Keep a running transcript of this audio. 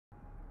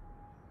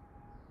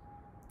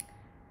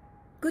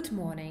Good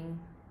morning.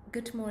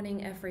 Good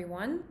morning,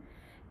 everyone.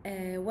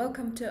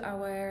 Welcome to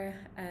our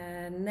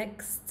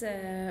next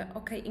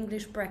OK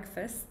English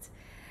breakfast.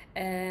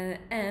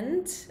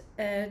 And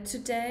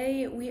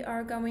today we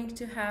are going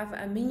to have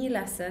a mini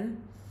lesson.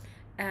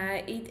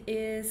 It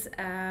is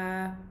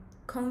a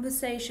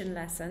conversation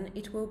lesson.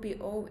 It will be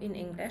all in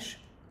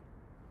English,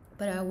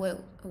 but I will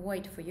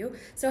wait for you.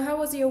 So how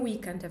was your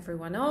weekend,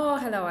 everyone? Oh,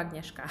 hello,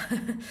 Agnieszka.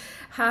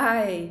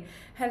 Hi.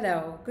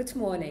 Hello. Good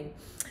morning.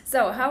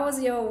 So how was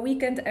your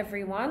weekend,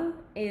 everyone?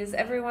 Is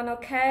everyone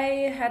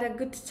okay? Had a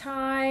good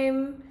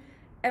time?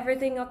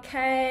 Everything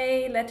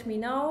okay? Let me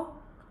know.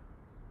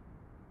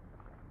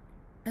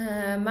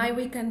 My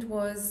weekend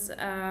was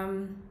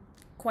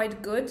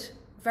quite good.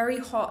 Very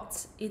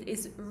hot. It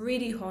is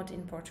really hot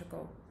in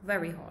Portugal.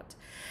 Very hot.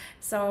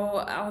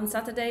 So on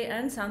Saturday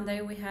and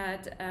Sunday we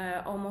had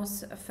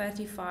almost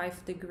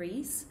 35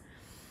 degrees.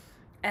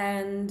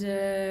 And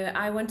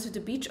I went to the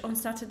beach on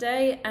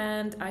Saturday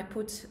and I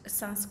put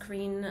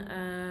sunscreen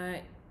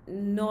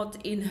not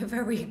in a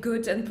very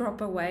good and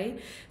proper way.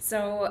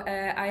 So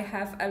I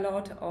have a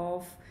lot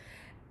of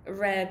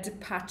red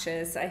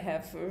patches. I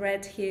have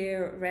red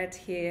here,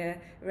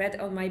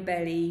 red on my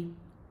belly,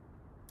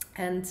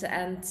 and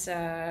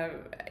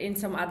in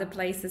some other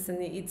places,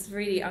 and it's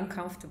really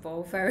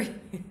uncomfortable.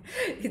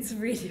 It's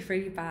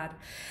really bad.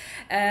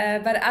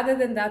 But other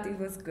than that, it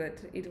was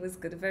good. It was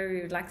good.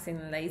 Very relaxing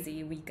and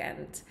lazy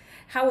weekend.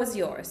 How was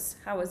yours?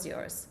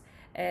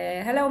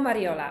 Hello,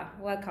 Mariola.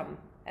 Welcome.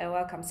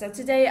 Welcome. So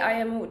today I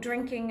am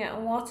drinking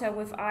water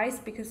with ice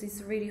because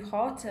it's really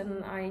hot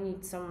and I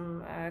need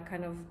some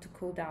kind of to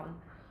cool down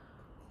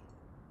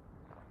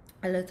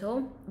a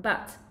little.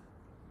 But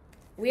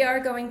we are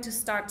going to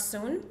start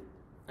soon.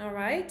 All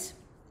right.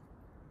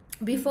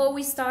 Before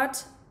we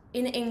start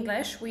in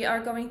English, we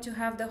are going to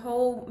have the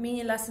whole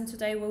mini lesson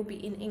today will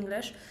be in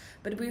English.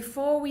 But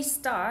before we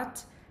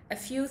start, a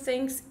few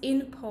things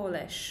in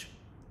Polish.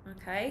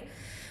 Okay?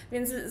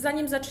 Więc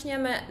zanim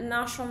zaczniemy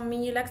naszą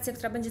mini lekcję,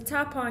 która będzie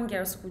cała po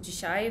angielsku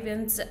dzisiaj,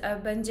 więc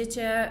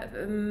będziecie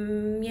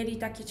mieli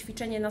takie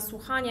ćwiczenie na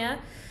słuchanie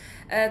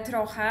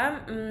trochę.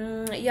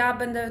 Ja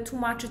będę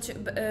tłumaczyć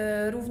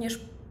również.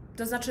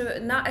 To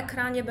znaczy na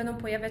ekranie będą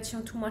pojawiać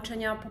się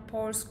tłumaczenia po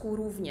polsku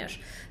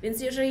również.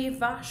 Więc jeżeli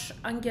wasz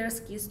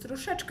angielski jest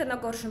troszeczkę na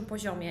gorszym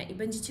poziomie i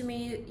będziecie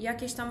mieli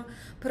jakieś tam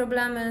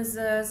problemy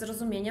z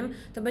zrozumieniem,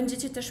 to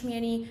będziecie też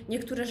mieli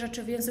niektóre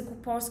rzeczy w języku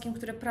polskim,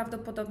 które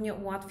prawdopodobnie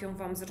ułatwią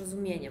wam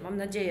zrozumienie. Mam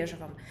nadzieję, że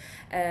wam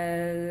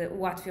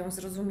ułatwią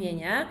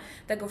zrozumienie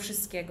tego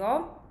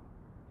wszystkiego.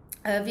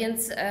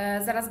 Więc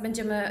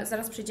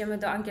zaraz przejdziemy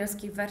do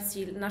angielskiej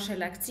wersji naszej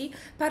lekcji.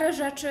 Parę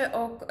rzeczy,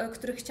 o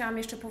których chciałam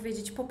jeszcze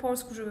powiedzieć po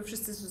polsku, żeby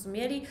wszyscy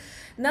zrozumieli.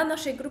 Na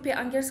naszej grupie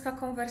Angielska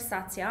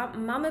Konwersacja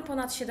mamy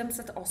ponad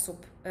 700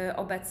 osób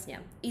obecnie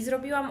i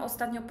zrobiłam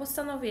ostatnio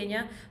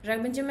postanowienie, że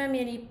jak będziemy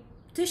mieli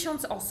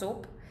 1000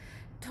 osób,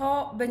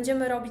 to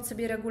będziemy robić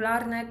sobie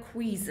regularne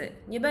quizy.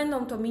 Nie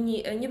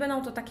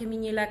będą to takie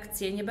mini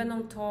lekcje, nie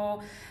będą to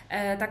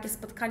takie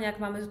spotkania, jak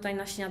mamy tutaj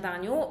na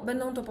śniadaniu.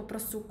 Będą to po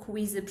prostu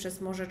quizy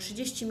przez może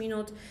 30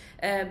 minut.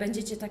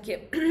 Będziecie takie,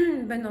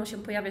 będą się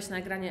pojawiać na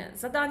ekranie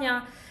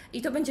zadania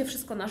i to będzie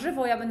wszystko na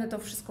żywo. Ja będę to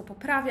wszystko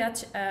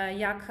poprawiać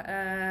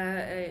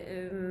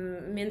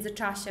w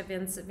międzyczasie,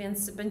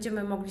 więc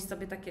będziemy mogli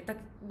sobie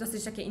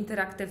dosyć takie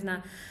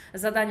interaktywne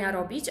zadania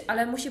robić,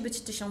 ale musi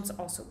być 1000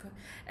 osób.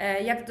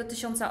 Jak do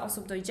 1000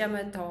 osób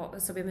dojdziemy, to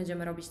sobie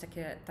będziemy robić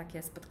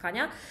takie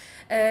spotkania.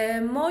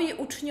 Moi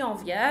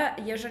uczniowie,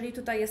 jeżeli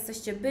tutaj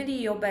jesteście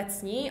byli i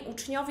obecni,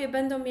 uczniowie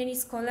będą mieli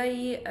z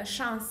kolei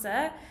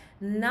szansę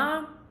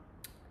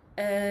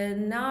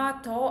na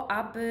to,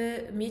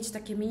 aby mieć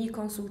takie mini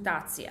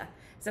konsultacje.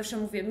 Zawsze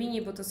mówię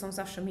mini, bo to są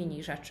zawsze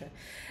mini rzeczy.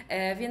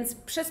 Więc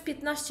przez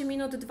 15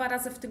 minut 2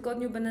 razy w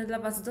tygodniu będę dla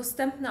Was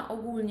dostępna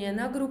ogólnie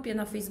na grupie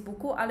na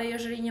Facebooku, ale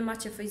jeżeli nie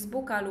macie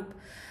Facebooka lub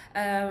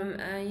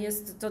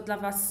jest to dla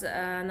Was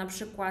na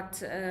przykład,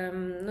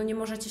 no nie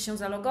możecie się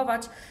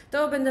zalogować,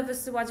 to będę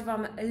wysyłać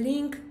Wam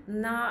link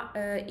na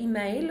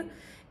e-mail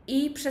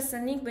i przez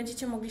ten link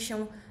będziecie mogli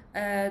się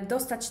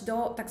dostać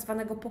do tak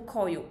zwanego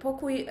pokoju.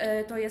 Pokój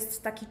to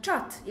jest taki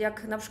czat,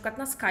 jak na przykład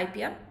na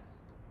Skype'ie,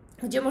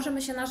 gdzie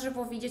możemy się na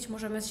żywo widzieć,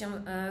 możemy się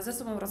ze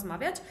sobą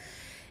rozmawiać.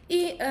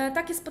 I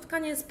takie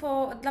spotkanie jest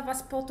dla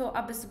Was po to,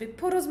 aby sobie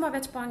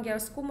porozmawiać po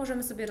angielsku.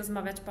 Możemy sobie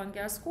rozmawiać po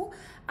angielsku,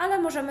 ale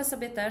możemy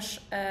sobie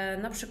też,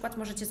 na przykład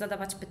możecie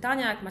zadawać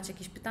pytania. Jak macie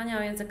jakieś pytania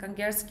o język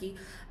angielski,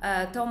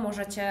 to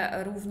możecie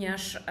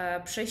również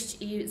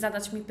przyjść i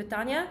zadać mi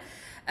pytanie.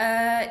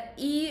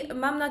 I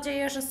mam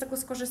nadzieję, że z tego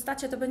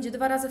skorzystacie. To będzie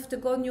 2 razy w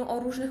tygodniu o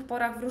różnych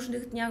porach, w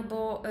różnych dniach,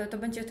 bo to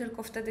będzie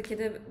tylko wtedy,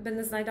 kiedy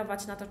będę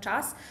znajdować na to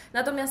czas.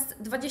 Natomiast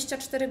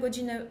 24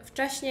 godziny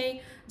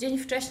wcześniej, dzień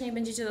wcześniej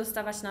będziecie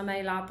dostawać na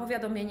maila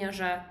powiadomienie,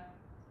 że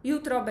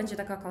jutro będzie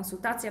taka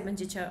konsultacja,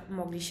 będziecie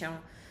mogli się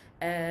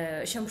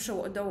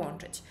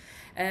dołączyć.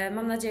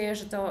 Mam nadzieję,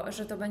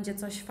 że to będzie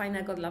coś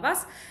fajnego dla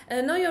Was.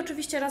 No i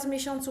oczywiście raz w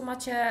miesiącu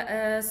macie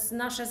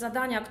nasze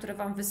zadania, które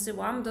Wam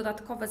wysyłam,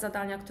 dodatkowe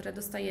zadania, które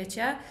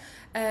dostajecie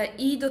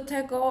i do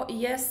tego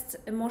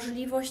jest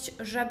możliwość,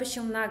 żeby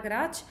się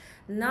nagrać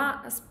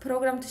na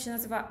program, to się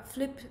nazywa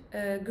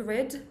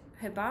Flipgrid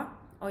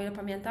chyba, o ile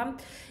pamiętam.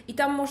 I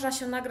tam można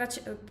się nagrać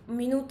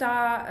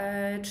minuta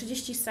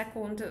 30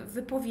 sekund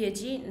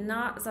wypowiedzi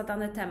na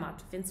zadany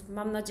temat, więc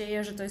mam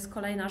nadzieję, że to jest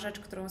kolejna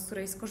rzecz, z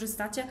której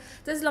skorzystacie.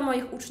 To jest dla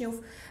moich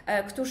uczniów,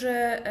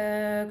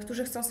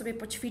 którzy chcą sobie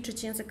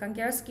poćwiczyć język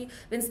angielski,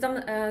 więc tam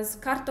z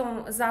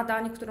kartą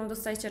zadań, którą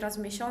dostajecie raz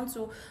w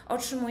miesiącu,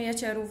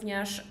 otrzymujecie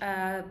również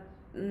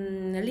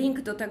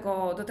link do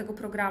tego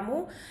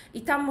programu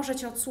i tam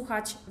możecie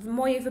odsłuchać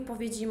mojej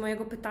wypowiedzi,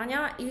 mojego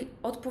pytania i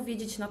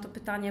odpowiedzieć na to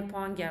pytanie po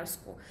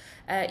angielsku.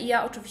 I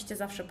ja oczywiście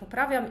zawsze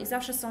poprawiam i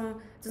zawsze są,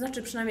 to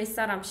znaczy przynajmniej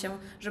staram się,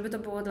 żeby to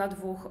było dla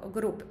dwóch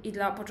grup, i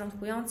dla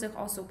początkujących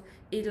osób,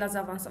 i dla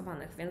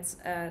zaawansowanych, więc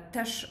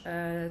też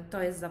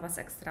to jest dla Was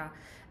ekstra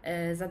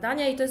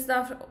zadanie i to jest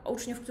dla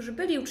uczniów, którzy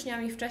byli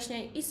uczniami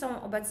wcześniej i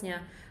są obecnie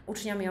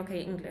uczniami OK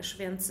English,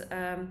 więc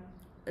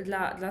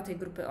dla tej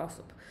grupy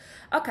osób.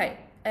 Okay,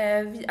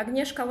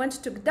 Agnieszka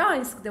went to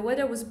Gdańsk. The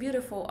weather was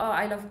beautiful.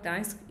 Oh, I love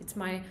Gdańsk. It's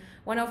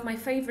one of my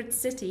favorite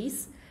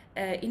cities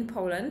in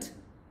Poland.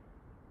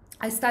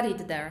 I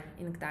studied there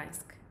in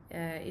Gdańsk.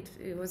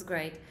 It was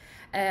great.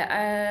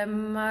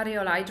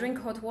 Mariola, I drink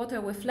hot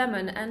water with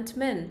lemon and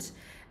mint.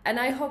 And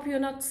I hope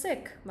you're not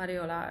sick,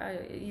 Mariola.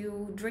 Are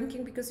you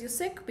drinking because you're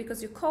sick,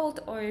 because you're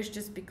cold, or is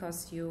just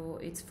because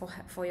it's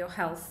for your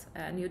health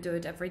and you do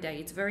it every day?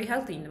 It's very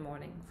healthy in the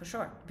morning, for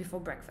sure,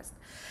 before breakfast.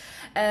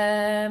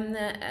 And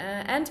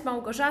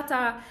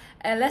Małgorzata,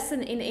 a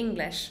lesson in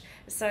English.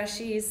 So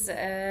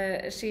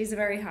she's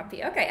very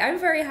happy. Okay, I'm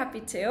very happy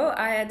too.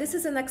 This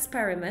is an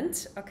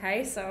experiment.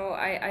 Okay, so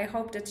I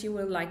hope that you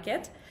will like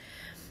it.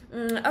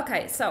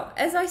 Okay, so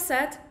as I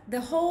said, the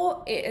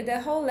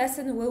whole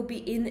lesson will be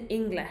in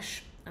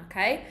English.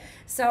 Okay,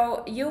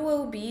 so you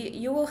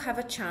will have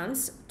a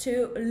chance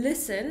to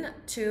listen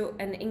to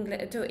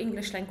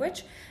English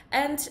language,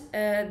 and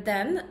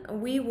then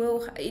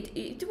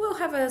it will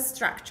have a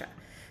structure.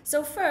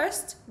 So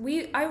first,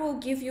 I will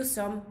give you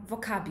some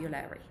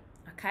vocabulary.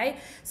 Okay,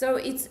 so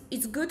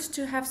it's good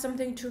to have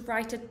something to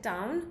write it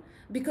down,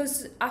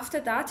 because after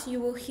that you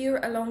will hear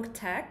a long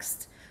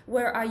text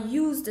where I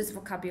use this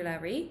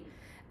vocabulary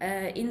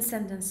in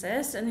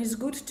sentences, and it's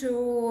good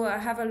to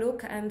have a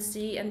look and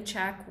see and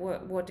check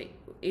what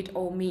it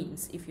all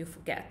means if you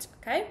forget.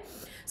 Okay,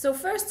 so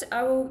first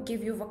I will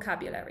give you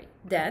vocabulary,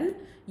 then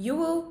you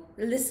will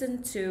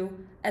listen to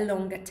a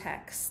longer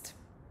text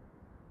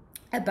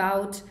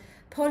about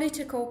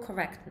political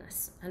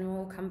correctness, and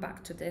we'll come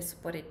back to this,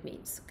 what it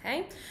means.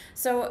 Okay,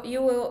 so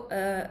you will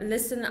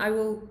listen.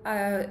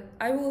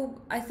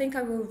 I think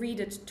I will read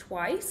it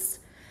twice.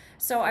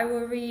 So I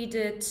will read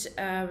it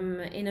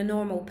in a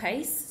normal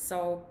pace,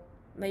 so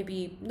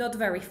maybe not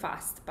very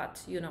fast,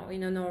 but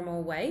in a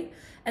normal way.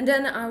 And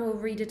then I will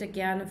read it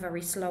again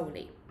very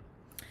slowly.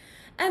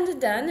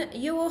 And then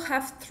you will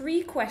have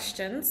three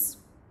questions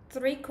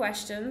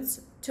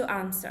to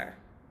answer.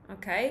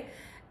 Okay,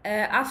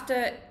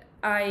 after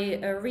I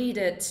read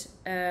it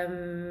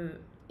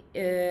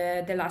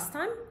the last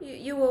time,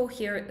 you will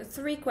hear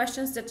three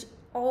questions that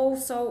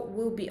also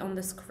will be on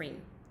the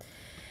screen.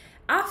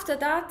 After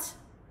that,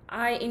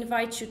 I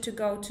invite you to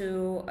go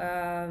to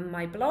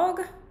my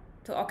blog,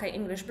 to OK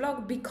English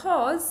blog,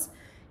 because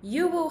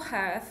you will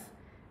have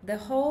the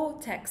whole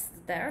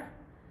text there,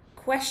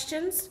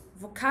 questions,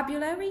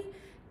 vocabulary,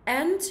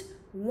 and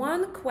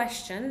one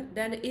question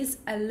that is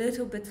a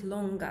little bit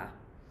longer.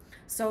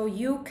 So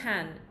you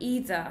can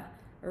either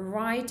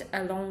write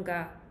a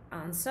longer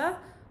answer,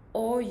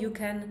 or you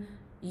can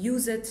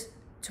use it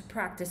to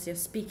practice your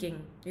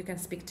speaking. You can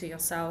speak to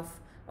yourself,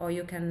 or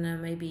you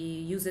can maybe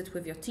use it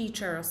with your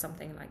teacher or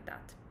something like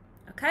that.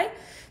 Okay,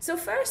 so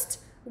first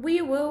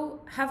we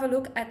will have a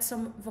look at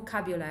some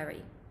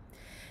vocabulary.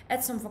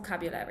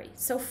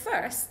 So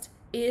first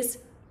is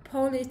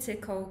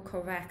political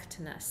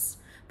correctness.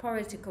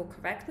 Political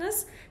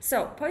correctness.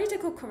 So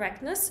political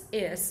correctness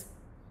is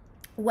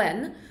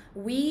when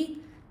we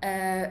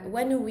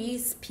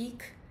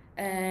speak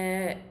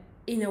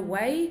in a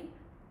way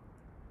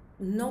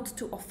not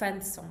to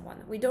offend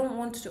someone. We don't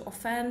want to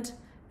offend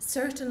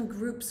certain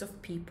groups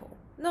of people.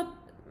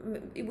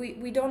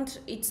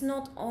 It's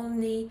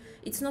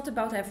not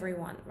about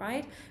everyone,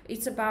 right?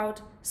 It's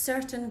about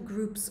certain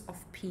groups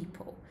of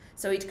people.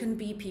 So it can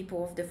be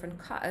people of different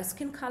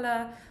skin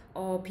color,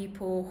 or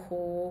people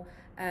who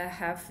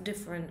have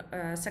different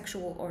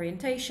sexual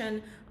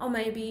orientation, or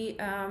maybe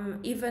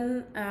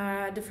even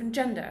different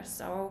genders.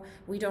 So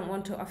we don't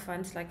want to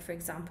offend, like for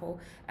example,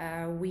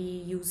 we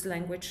use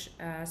language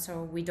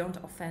so we don't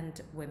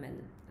offend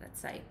women, let's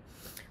say.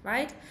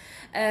 Right?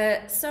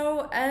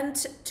 So, and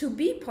to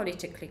be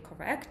politically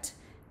correct,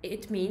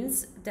 it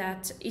means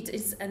that it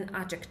is an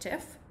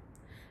adjective.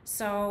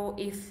 So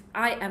if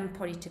I am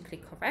politically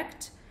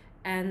correct,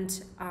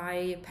 and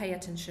I pay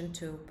attention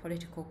to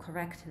political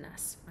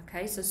correctness.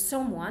 Okay, so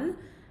someone,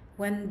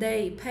 when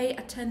they pay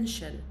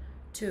attention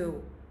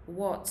to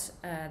what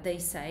they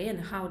say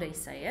and how they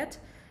say it,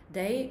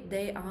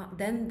 they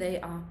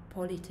are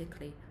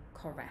politically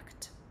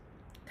correct.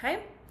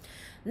 Okay,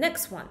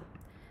 next one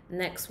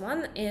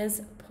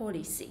is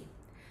policy.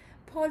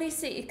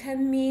 Policy, it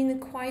can mean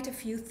quite a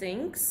few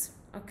things.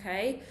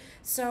 Okay,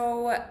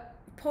 so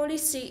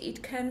policy,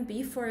 it can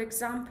be, for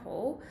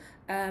example,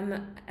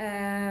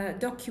 a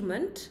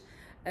document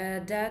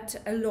that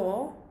a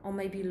law, or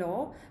maybe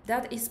law,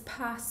 that is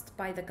passed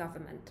by the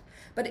government.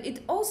 But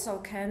it also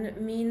can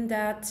mean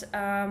that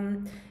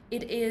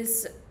it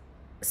is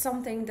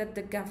something that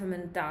the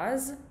government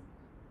does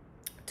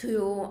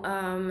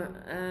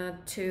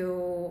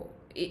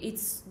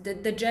it's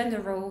their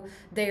general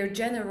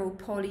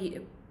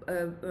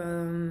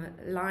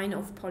line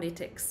of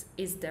politics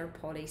is their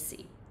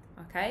policy.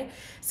 Okay,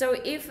 so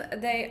if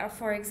they are,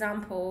 for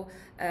example,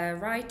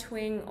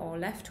 right-wing or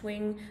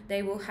left-wing,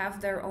 they will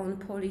have their own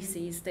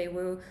policies. They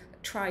will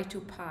try to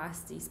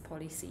pass these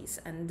policies,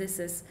 and this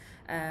is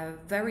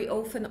very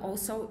often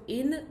also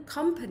in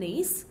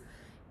companies.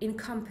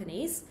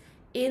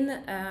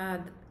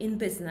 In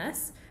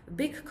business,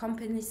 big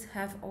companies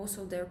have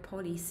also their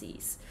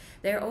policies.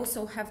 They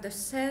also have the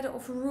set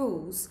of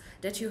rules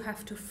that you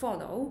have to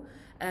follow.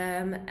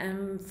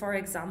 And for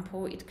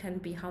example, it can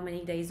be how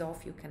many days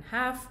off you can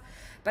have,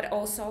 but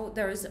also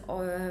there is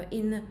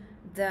in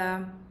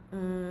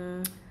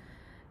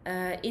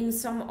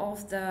some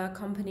of the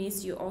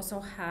companies you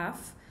also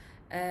have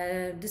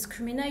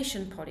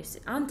discrimination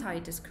policy,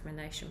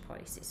 anti-discrimination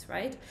policies,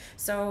 right?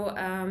 So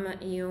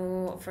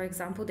for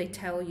example, they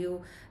tell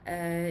you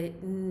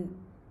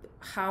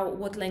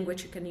what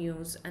language you can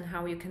use and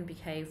how you can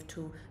behave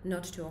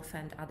not to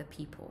offend other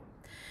people.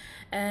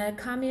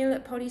 Camille,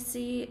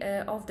 policy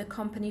of the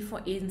company,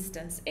 for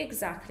instance.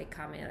 Exactly,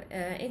 Camille,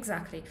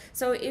 exactly.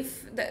 So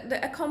if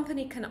a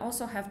company can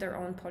also have their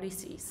own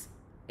policies,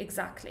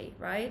 exactly,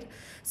 right?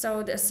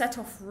 So the set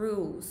of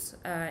rules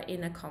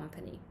in a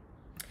company.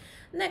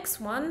 Next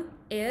one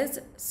is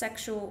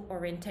sexual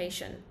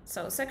orientation.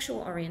 So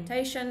sexual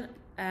orientation,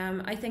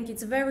 I think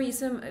it's very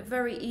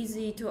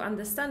easy to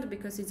understand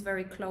because it's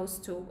very close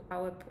to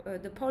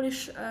the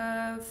Polish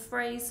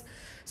phrase.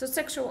 So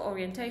sexual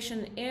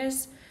orientation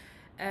is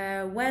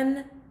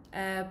when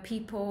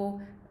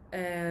people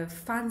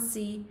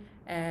fancy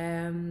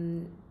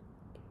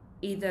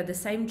either the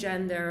same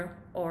gender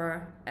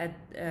or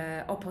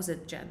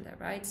opposite gender,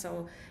 right?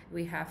 So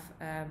we have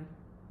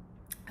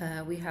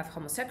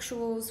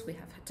homosexuals, we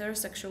have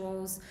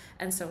heterosexuals,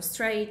 and so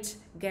straight,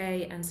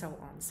 gay, and so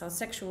on. So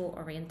sexual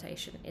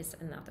orientation is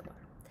another one.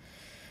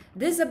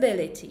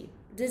 Disability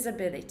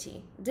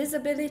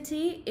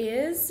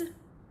is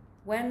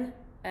when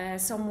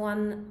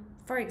someone,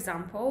 for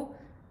example,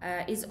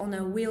 is on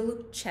a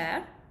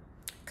wheelchair,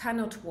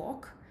 cannot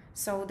walk,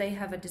 so they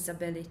have a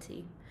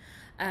disability.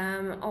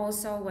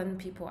 Also when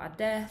people are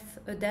deaf,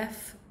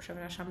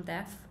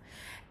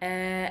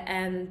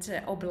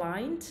 and or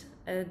blind,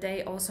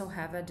 they also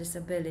have a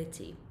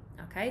disability.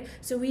 Okay,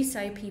 so we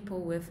say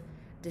people with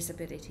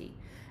disability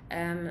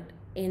in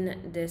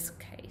this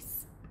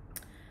case.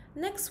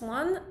 Next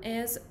one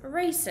is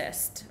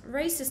racist.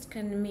 Racist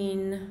can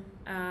mean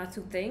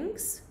two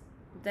things.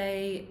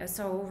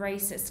 So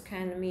racist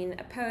can mean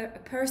a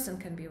person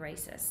can be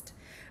racist.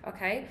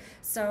 Okay,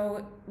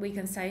 so we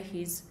can say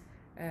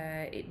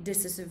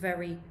this is a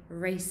very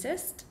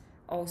racist.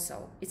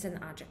 Also, it's an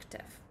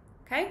adjective.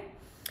 Okay,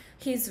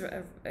 he's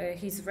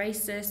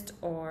racist,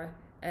 or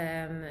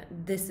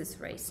this is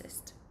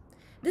racist.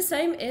 The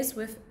same is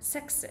with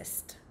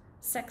sexist.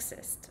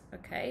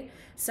 Okay,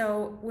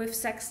 so with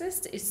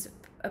sexist is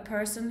a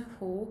person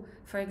who,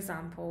 for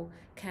example,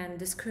 can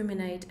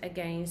discriminate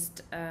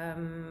against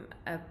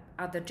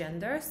other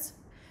genders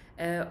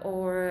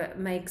or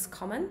makes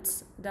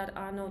comments that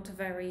are not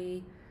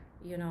very,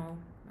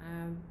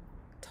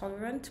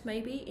 tolerant,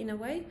 maybe in a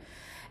way,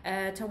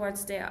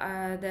 towards the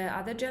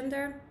other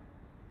gender.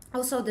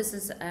 Also, this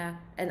is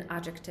an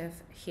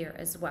adjective here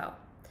as well.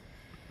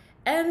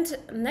 And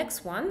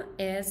next one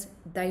is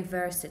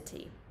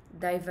diversity.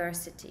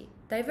 Diversity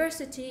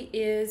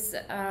is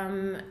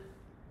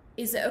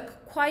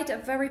quite a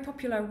very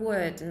popular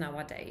word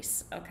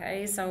nowadays.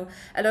 Okay, so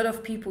a lot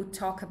of people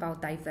talk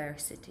about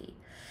diversity.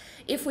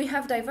 If we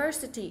have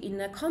diversity in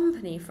a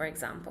company, for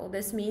example,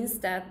 this means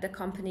that the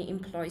company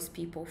employs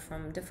people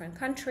from different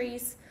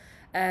countries,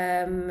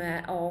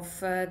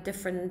 of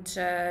different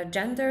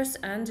genders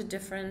and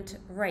different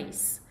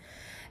race.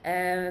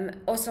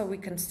 Also, we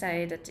can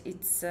say that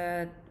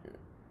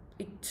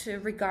it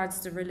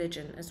regards the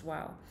religion as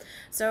well.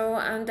 So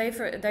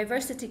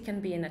diversity can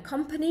be in a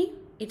company.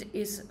 It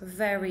is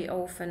very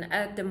often,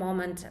 at the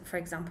moment, for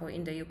example,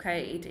 in the UK,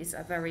 it is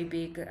a very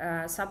big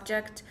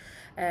subject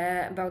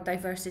about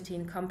diversity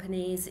in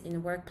companies,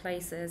 in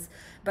workplaces,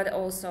 but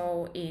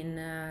also in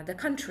the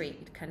country,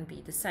 it can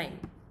be the same,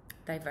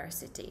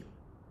 diversity.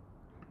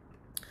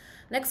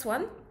 Next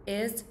one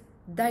is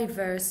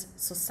diverse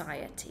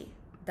society.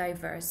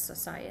 diverse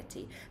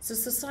society. So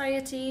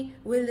society,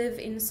 we live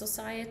in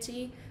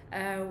society.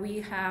 We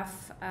have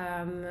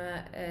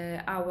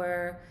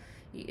our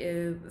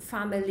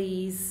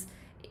families.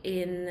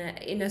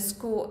 In a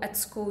school, at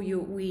school,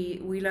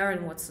 we learn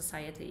what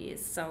society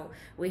is. So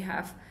we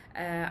have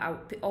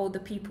all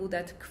the people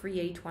that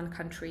create one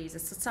country is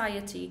a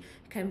society.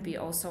 It can be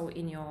also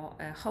in your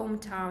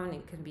hometown,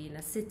 it can be in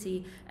a city,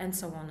 and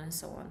so on and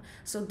so on.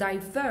 So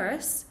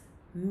diverse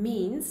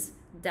means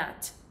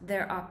that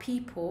there are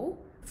people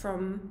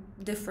from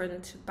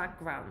different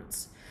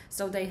backgrounds.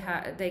 So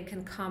they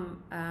can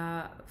come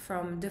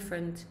from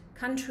different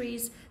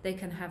countries. They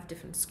can have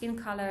different skin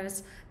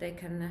colors. They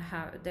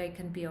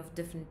can be of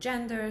different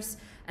genders,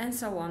 and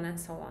so on and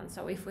so on.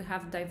 So if we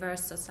have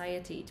diverse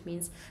society, it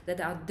means that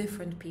there are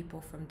different people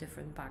from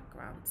different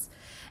backgrounds.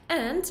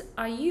 And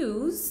I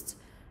used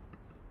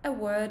a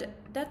word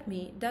that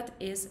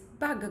is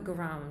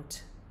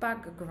background.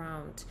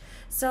 Background.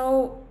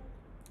 So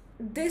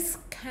this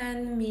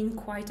can mean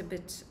quite a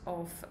bit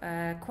of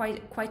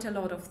quite a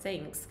lot of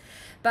things,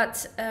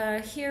 but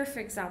here, for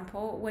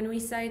example, when we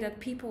say that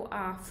people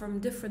are from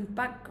different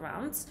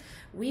backgrounds,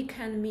 we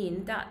can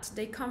mean that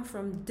they come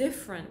from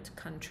different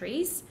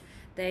countries.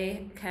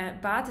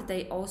 But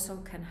they also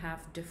can have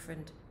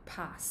different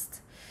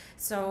past.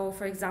 So,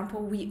 for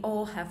example, we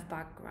all have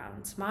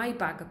backgrounds. My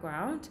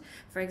background,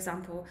 for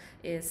example,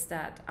 is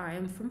that I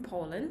am from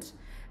Poland,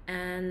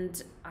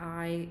 and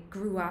I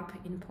grew up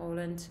in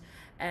Poland,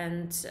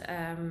 and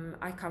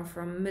I come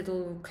from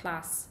middle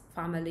class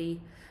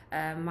family.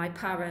 My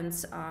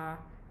parents are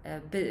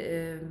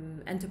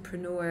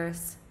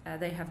entrepreneurs.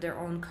 They have their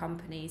own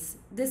companies.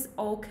 This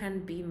all can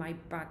be my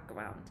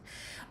background.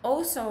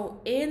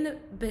 Also, in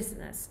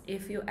business,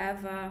 if you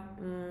ever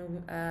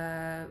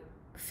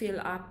fill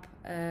up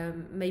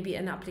maybe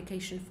an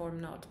application form,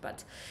 not,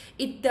 but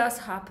it does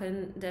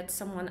happen that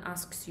someone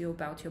asks you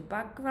about your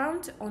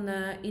background on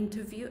an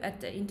interview,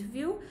 at the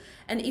interview,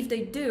 and if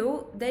they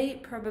do, they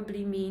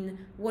probably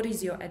mean, what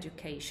is your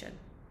education?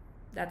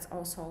 That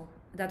also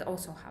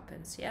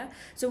happens, yeah?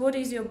 So what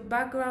is your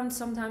background?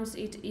 Sometimes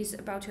it is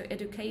about your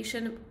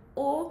education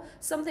or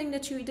something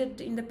that you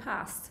did in the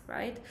past,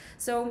 right?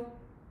 So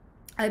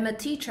I'm a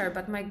teacher,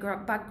 but my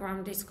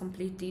background is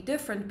completely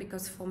different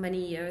because for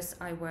many years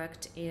I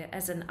worked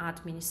as an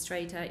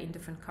administrator in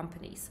different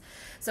companies.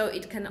 So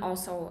it can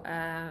also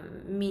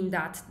mean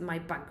that my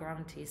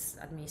background is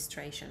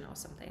administration or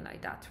something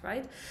like that,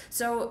 right?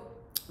 So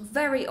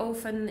very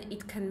often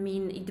it can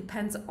mean, it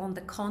depends on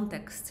the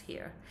context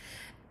here.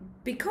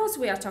 Because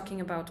we are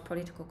talking about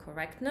political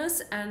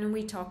correctness, and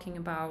we're talking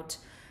about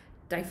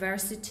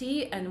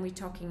diversity, and we're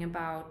talking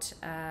about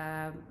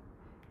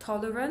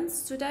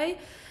tolerance today,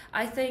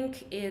 I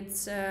think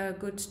it's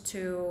good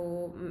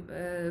to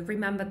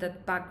remember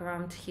that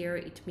background here.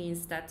 It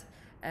means that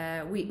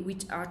we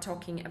are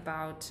talking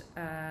about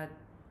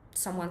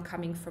someone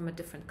coming from a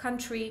different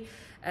country,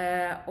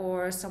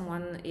 or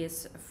someone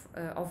is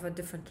of a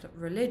different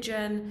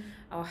religion,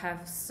 or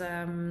has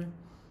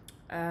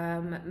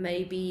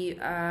maybe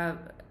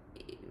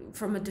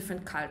from a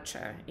different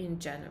culture in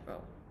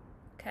general.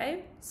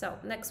 Okay, so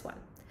next one,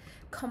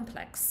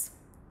 complex.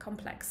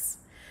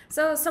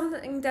 So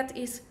something that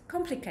is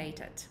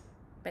complicated,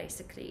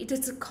 basically. It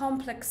is a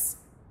complex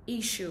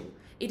issue.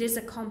 It is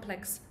a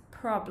complex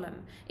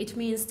problem. It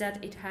means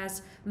that it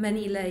has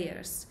many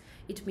layers.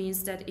 It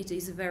means that it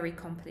is very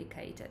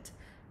complicated.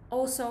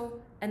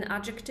 Also an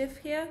adjective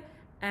here,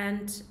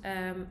 and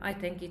I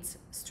think it's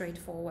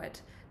straightforward.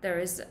 There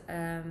is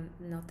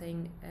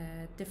nothing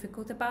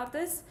difficult about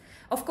this.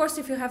 Of course,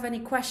 if you have any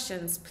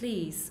questions,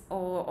 please,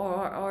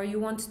 or you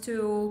want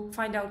to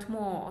find out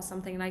more or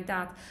something like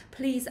that,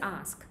 please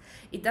ask.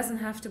 It doesn't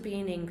have to be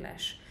in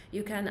English.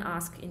 You can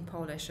ask in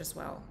Polish as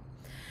well.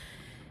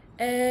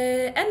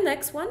 And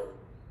next one,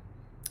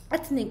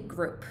 ethnic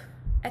group.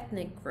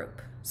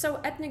 So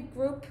ethnic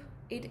group,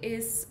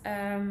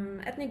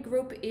 ethnic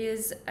group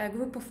is a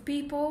group of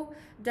people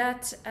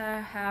that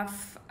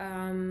have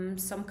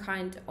some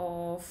kind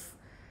of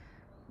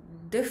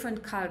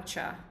different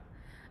culture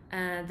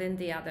than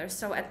the other.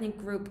 So ethnic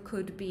group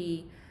could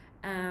be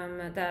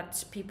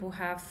that people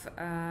have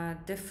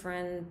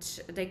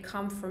they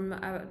come from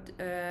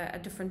a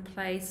different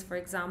place. For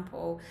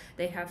example,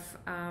 they have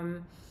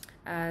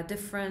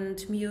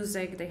different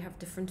music, they have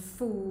different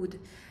food,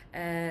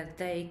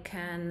 they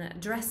can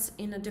dress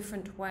in a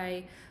different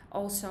way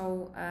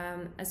also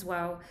as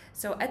well.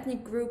 So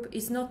ethnic group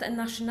is not a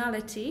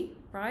nationality,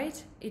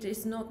 right? It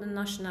is not a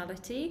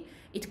nationality.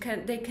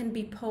 They can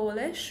be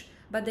Polish,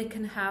 but they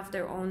can have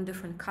their own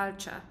different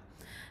culture,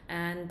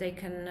 and they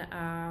can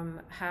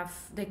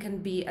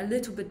be a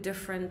little bit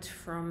different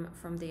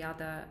from the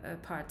other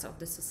parts of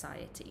the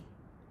society.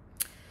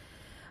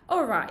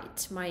 All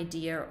right, my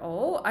dear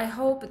all, I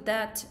hope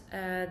that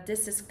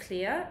this is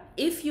clear.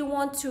 If you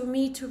want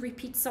me to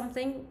repeat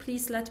something,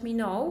 please let me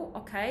know,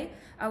 okay?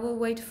 I will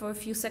wait for a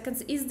few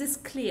seconds. Is this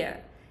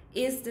clear?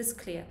 Is this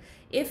clear?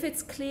 If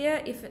it's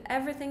clear, if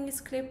everything is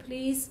clear,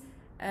 please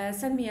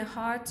send me a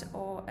heart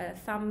or a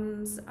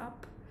thumbs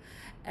up.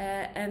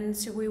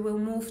 and we will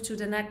move to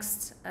the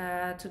next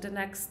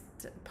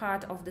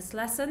part of this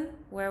lesson,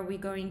 where we're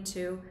going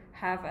to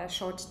have a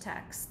short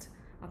text.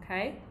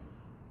 Okay?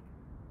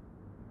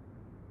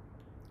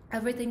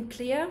 Everything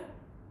clear?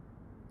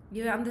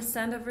 You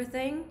understand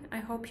everything? I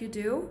hope you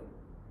do.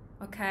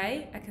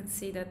 Okay, I can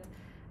see that.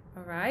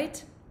 All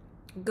right,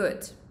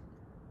 good.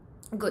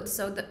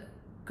 So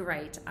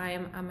great.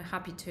 I'm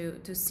happy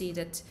to see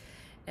that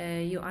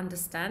you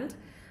understand.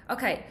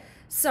 Okay,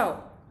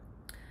 so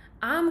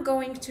I'm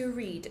going to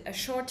read a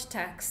short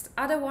text.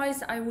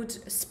 Otherwise, I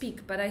would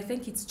speak, but I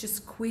think it's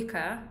just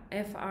quicker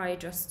if I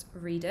just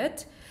read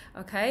it.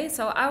 Okay,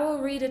 so I will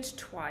read it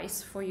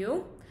twice for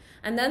you,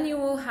 and then you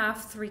will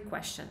have 3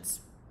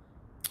 questions.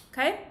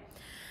 Okay.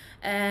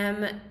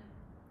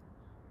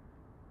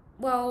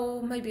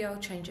 Well, maybe I'll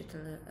change it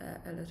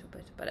a little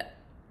bit, but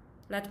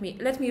let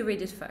me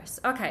read it first.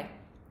 Okay.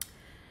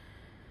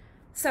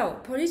 So,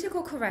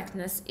 political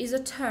correctness is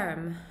a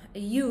term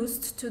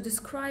used to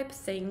describe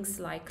things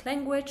like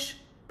language,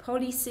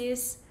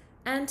 policies,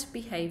 and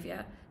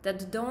behavior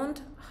that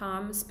don't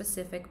harm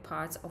specific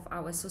parts of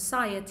our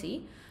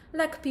society,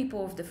 like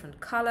people of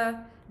different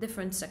color,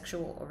 different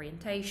sexual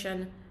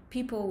orientation,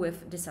 people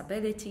with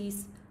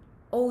disabilities,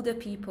 older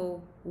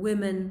people,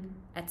 women,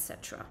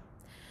 etc.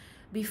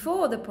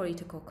 Before the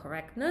political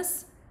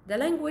correctness, the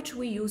language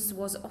we used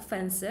was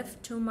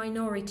offensive to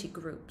minority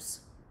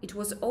groups. It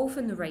was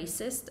often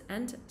racist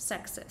and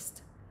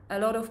sexist. A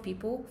lot of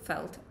people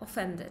felt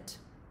offended.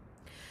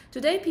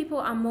 Today, people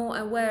are more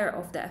aware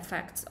of the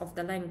effects of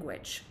the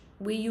language.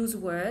 We use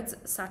words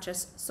such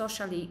as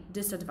socially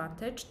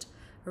disadvantaged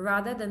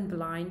rather than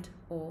blind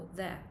or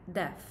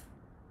deaf.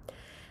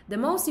 The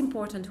most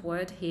important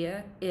word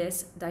here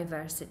is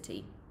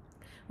diversity.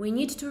 We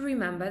need to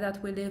remember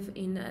that we live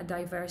in a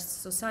diverse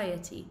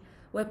society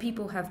where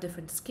people have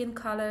different skin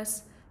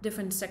colors,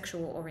 different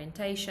sexual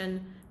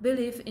orientation,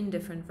 believe in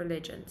different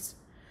religions.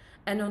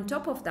 And on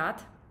top of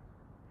that,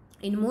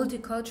 in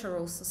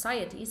multicultural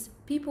societies,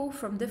 people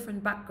from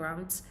different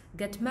backgrounds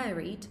get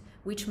married,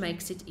 which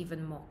makes it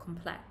even more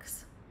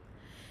complex.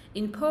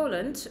 In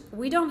Poland,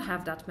 we don't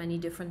have that many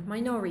different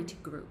minority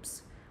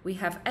groups. We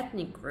have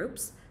ethnic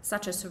groups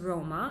such as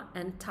Roma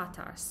and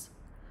Tatars.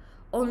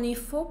 Only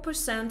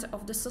 4%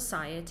 of the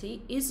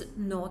society is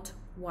not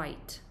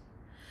white.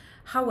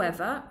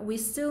 However, we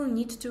still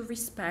need to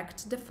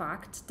respect the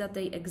fact that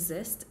they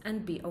exist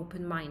and be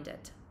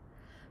open-minded.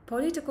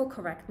 Political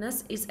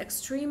correctness is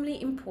extremely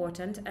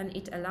important, and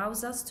it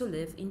allows us to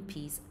live in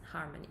peace and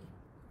harmony.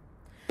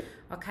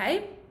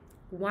 Okay,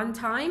 one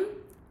time,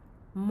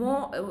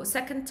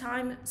 second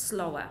time,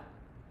 slower.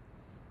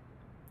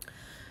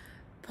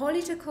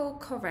 Political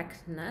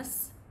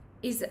correctness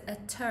is a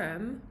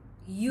term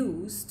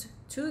used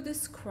to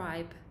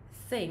describe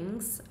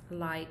things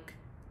like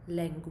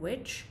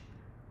language,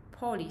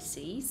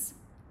 policies,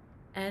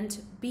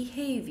 and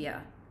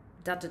behavior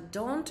that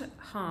don't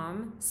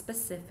harm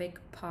specific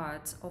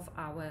parts of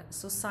our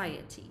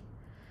society,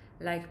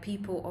 like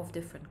people of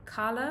different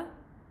color,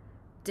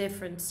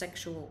 different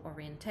sexual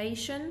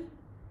orientation,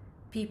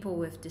 people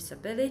with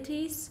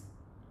disabilities,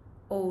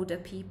 older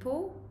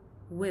people,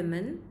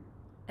 women,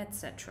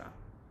 etc.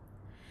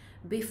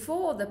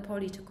 Before the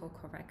political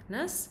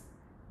correctness,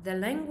 the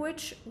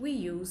language we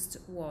used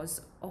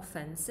was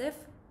offensive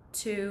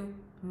to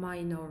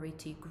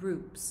minority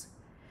groups.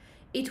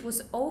 It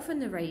was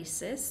often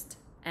racist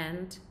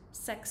and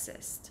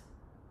sexist.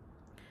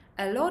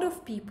 A lot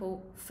of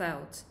people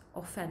felt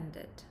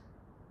offended.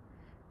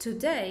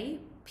 Today,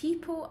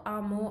 people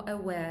are more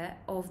aware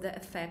of the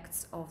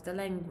effects of the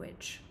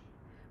language.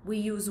 We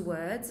use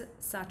words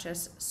such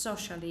as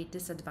socially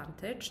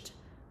disadvantaged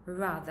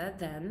rather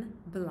than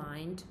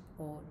blind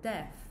or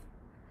deaf.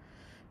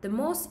 The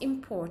most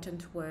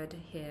important word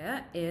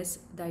here is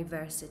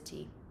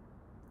diversity.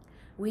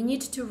 We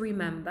need to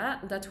remember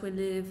that we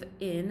live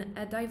in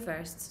a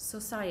diverse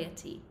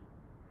society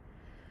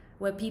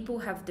where people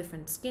have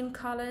different skin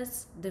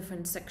colors,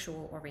 different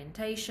sexual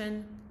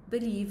orientation,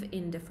 believe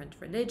in different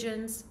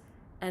religions,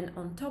 and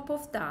on top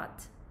of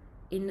that,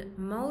 in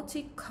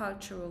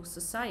multicultural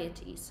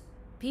societies,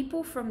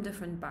 people from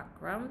different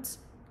backgrounds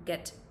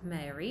get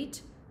married,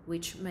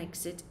 which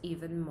makes it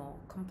even more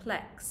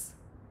complex.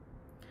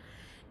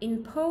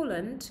 In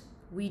Poland,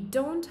 we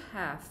don't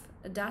have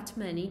that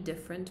many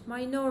different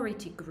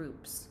minority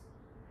groups.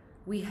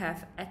 We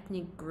have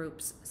ethnic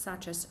groups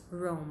such as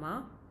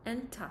Roma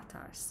and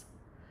Tatars.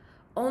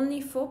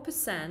 Only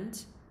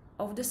 4%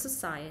 of the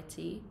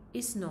society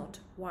is not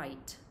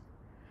white.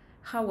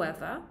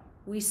 However,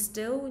 we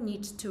still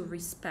need to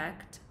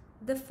respect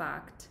the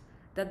fact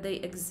that they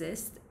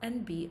exist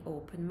and be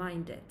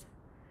open-minded.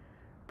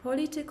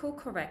 Political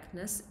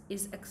correctness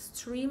is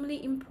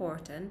extremely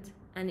important,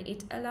 and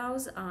it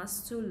allows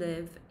us to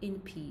live in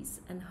peace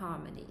and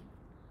harmony.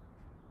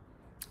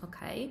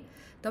 Okay,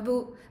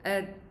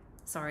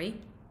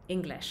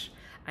 English.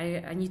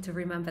 I need to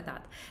remember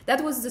that.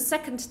 That was the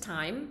second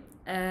time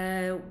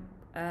that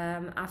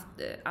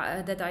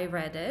I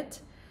read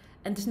it,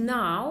 and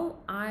now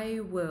I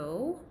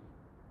will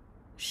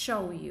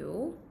show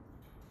you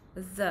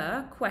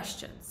the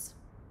questions.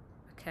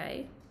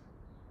 Okay,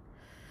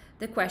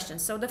 the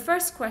questions. So the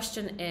first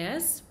question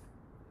is,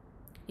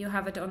 you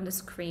have it on the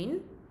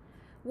screen.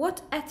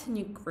 What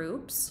ethnic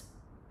groups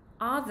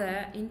are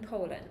there in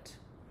Poland?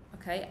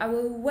 Okay, I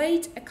will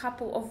wait a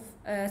couple of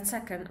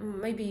seconds,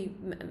 maybe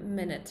a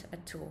minute or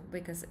two,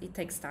 because it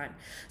takes time.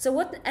 So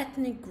what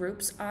ethnic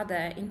groups are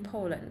there in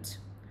Poland?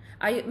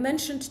 I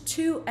mentioned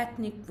two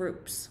ethnic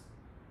groups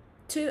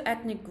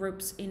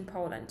in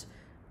Poland.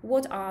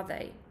 What are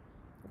they?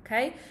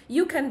 Okay,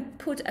 you can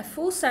put a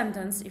full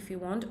sentence if you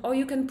want, or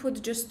you can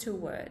put just 2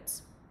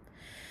 words.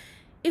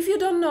 If you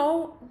don't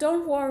know,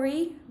 don't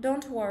worry.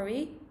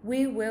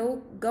 We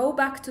will go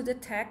back to the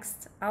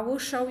text. I will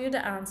show you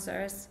the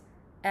answers,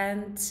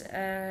 and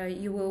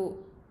you will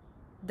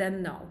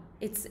then know.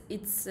 It's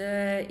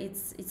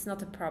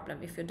not a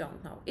problem if you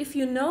don't know. If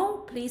you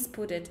know, please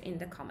put it in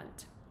the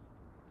comment.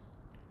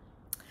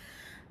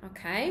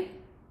 Okay.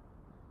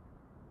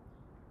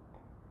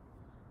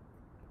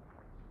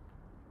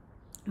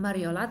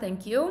 Mariola,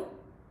 thank you.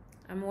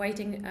 I'm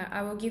waiting.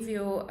 I will give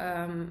you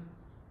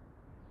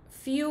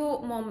few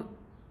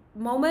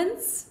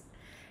moments,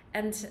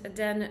 and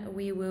then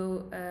we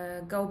will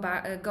go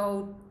back.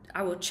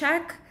 I will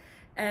check,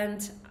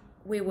 and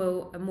we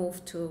will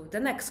move to the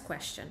next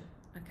question.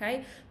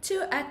 Okay,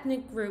 2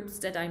 ethnic groups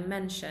that I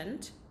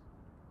mentioned.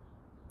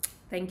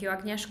 Thank you,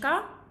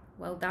 Agnieszka.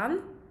 Well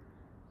done.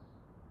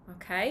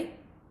 Okay,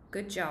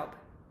 good job.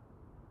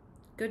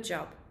 Good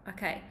job.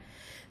 Okay,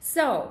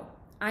 so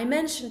I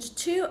mentioned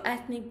 2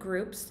 ethnic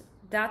groups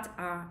that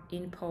are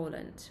in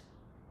Poland.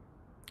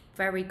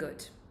 Very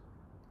good.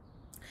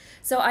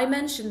 So I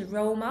mentioned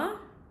Roma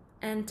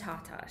and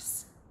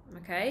Tatars.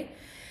 Okay,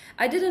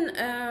 I didn't,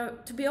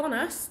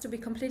 to be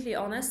completely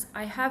honest,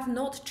 I have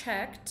not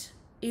checked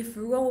if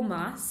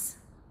Romas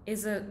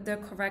is the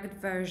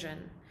correct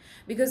version,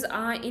 because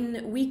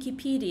in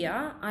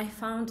Wikipedia I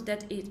found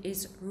that it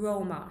is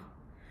Roma.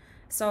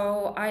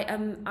 So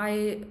I'm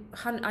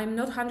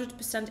not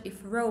 100%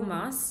 if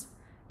Romas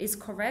is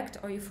correct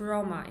or if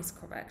Roma is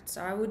correct.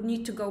 So I would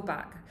need to go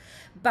back.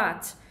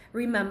 But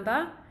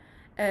remember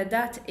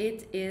that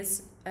it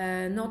is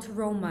not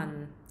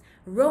Roman.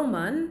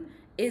 Roman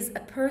is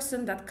a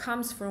person that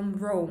comes from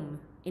Rome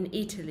in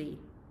Italy.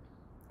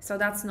 So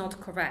that's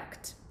not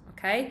correct,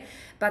 okay?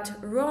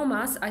 But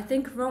Romas, I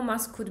think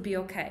Romas could be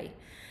okay.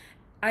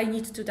 I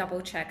need to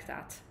double check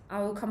that.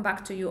 I will come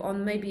back to you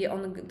on maybe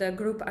on the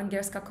group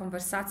Angielska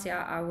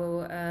Konwersacja. I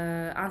will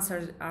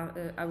answer,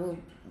 I will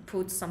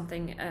put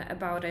something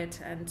about it,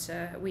 and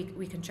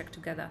we can check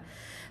together.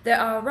 There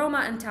are Roma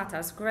and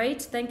Tatars.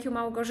 Great. Thank you,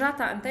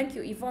 Małgorzata, and thank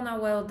you, Ivona.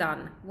 Well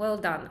done. Well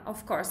done.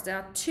 Of course, there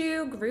are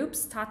 2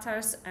 groups,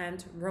 Tatars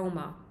and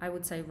Roma. I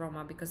would say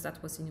Roma because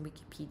that was in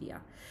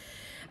Wikipedia.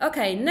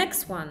 Okay,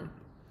 next one.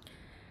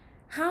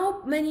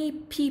 How many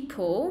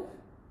people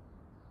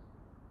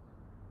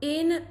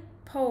in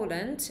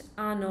Poland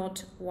are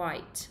not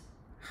white?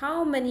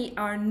 How many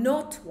are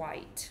not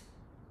white?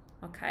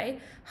 Okay,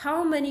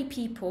 how many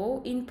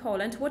people in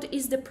Poland? What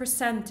is the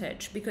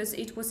percentage? Because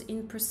it was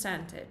in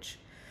percentages.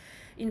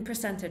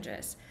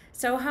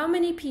 So how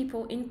many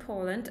people in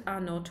Poland are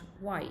not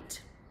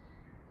white?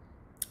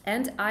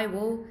 And I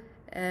will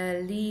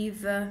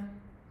leave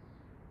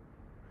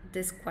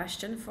this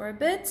question for a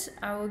bit.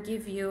 I will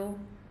give you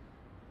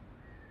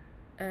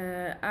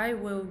a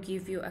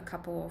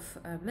couple of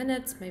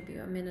minutes, maybe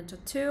a minute or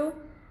 2.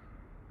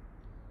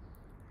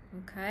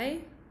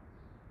 Okay.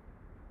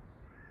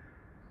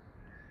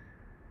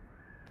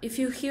 If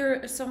you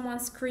hear someone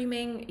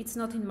screaming, it's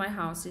not in my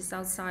house, it's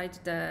outside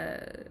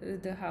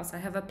the house. I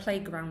have a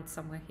playground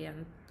somewhere here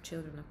and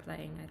children are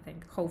playing, I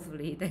think.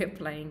 Hopefully they're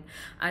playing,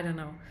 I don't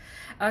know.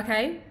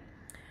 Okay,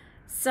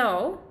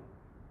 so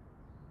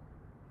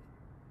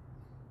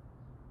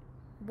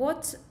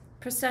what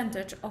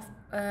percentage of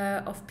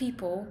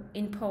people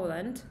in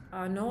Poland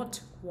are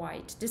not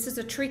white? This is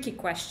a tricky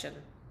question,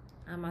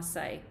 I must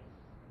say.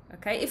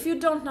 Okay, if you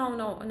don't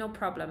know, no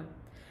problem.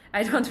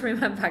 I don't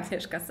remember,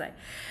 Agnieszka say.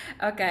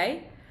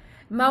 Okay.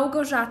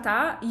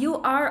 Małgorzata, you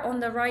are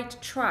on the right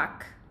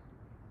track.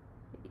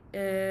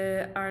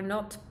 Are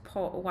not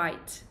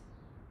white.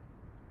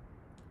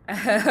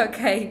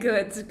 Okay,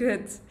 good.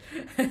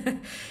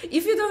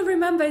 If you don't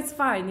remember, it's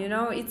fine, you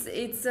know, it's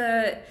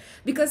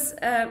because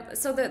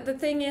so the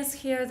thing is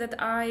here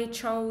that I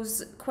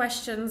chose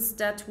questions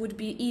that would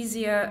be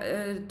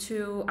easier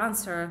to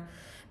answer,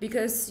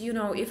 because, you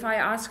know, if I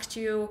asked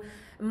you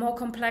a more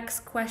complex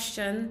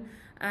question,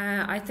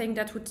 I think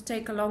that would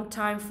take a long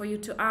time for you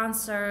to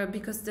answer,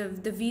 because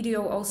the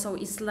video also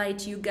is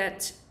late. You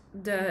get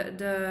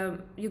the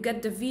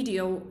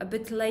video a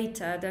bit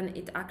later than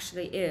it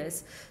actually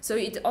is, so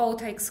it all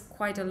takes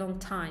quite a long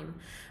time.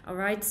 All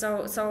right,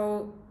 so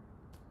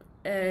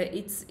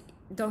it's,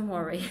 don't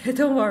worry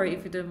don't worry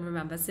if you don't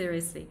remember,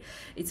 seriously,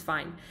 it's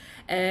fine.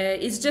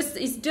 It's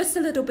just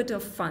a little bit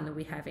of fun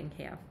we're having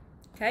here.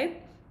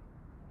 Okay.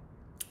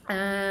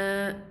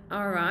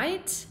 All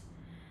right.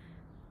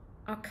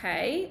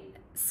 Okay,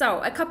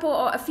 so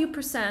a few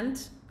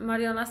percent,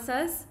 Mariana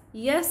says.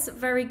 Yes,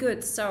 very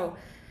good. So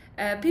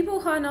People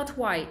who are not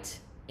white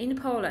in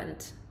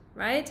Poland,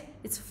 right?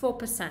 It's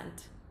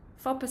 4%.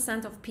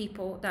 4% of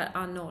people that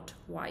are not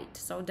white.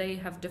 So they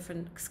have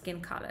different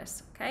skin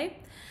colors, okay?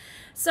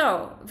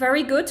 So,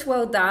 very good,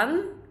 well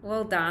done,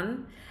 well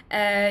done.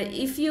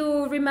 If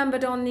you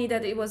remembered only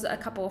that it was a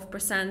couple of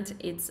percent,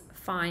 it's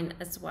fine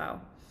as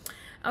well.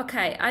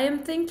 Okay, I am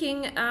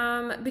thinking,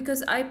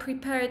 because I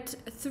prepared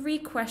 3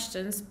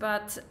 questions,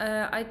 but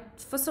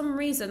for some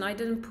reason I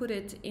didn't put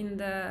it in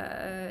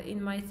the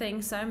in my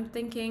thing, so I'm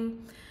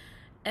thinking,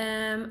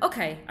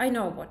 okay, I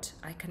know what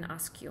I can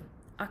ask you.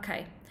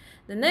 Okay,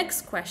 the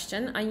next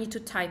question, I need to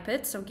type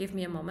it, so give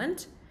me a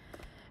moment.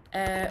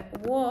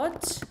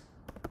 What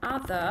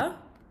other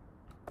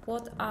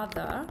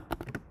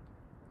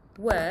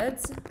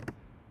words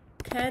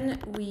can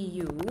we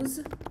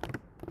use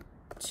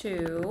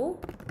to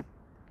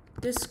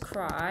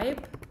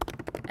describe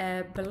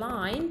a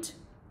blind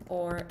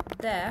or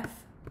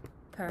deaf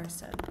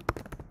person?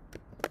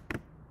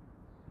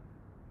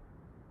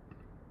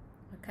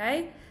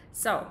 Okay,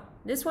 so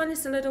this one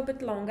is a little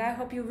bit longer. I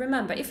hope you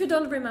remember. If you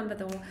don't remember,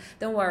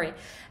 don't worry.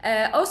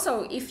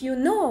 Also, if you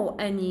know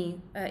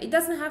any, it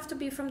doesn't have to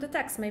be from the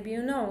text. Maybe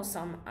you know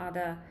some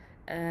other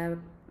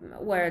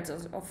words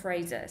or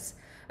phrases.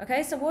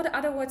 Okay, so what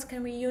other words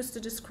can we use to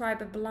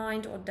describe a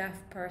blind or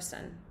deaf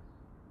person?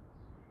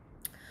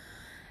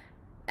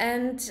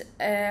 And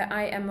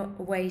I am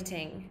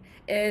waiting.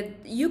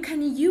 You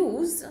can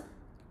use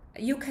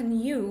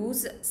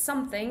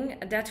something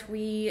that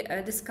we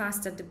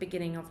discussed at the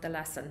beginning of the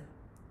lesson.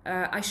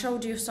 I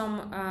showed you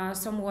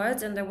some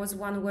words, and there was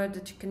one word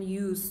that you can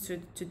use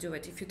to do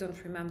it if you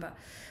don't remember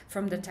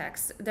from the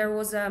text. There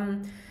was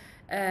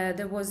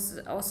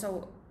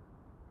also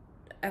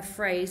a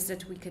phrase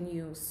that we can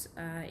use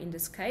in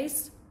this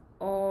case,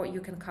 or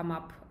you can come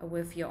up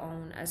with your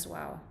own as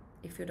well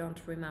if you don't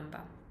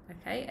remember.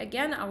 Okay,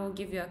 again, I will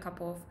give you a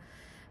couple of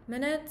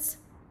minutes.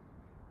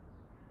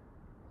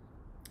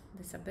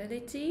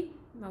 Disability,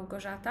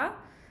 Małgorzata.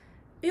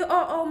 You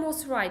are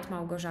almost right,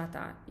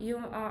 Małgorzata.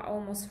 You are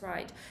almost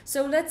right.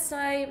 So let's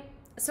say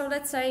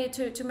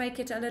to make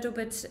it a little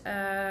bit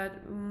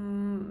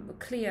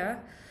clear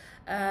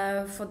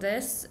for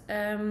this.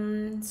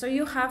 So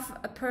you have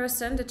a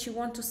person that you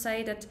want to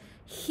say that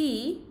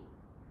he,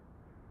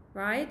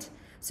 right?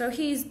 So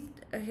he's,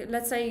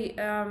 let's say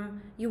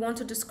you want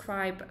to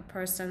describe a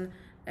person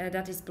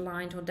that is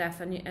blind or deaf,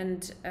 and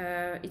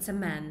it's a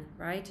man,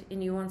 right?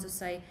 And you want to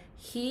say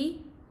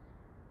he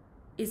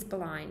is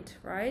blind,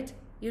 right?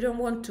 You don't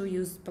want to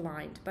use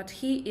blind, but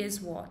he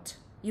is what?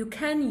 You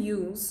can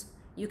use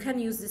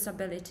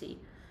disability,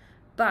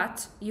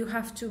 but you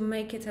have to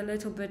make it a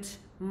little bit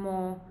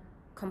more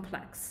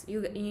complex.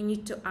 You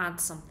need to add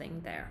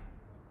something there,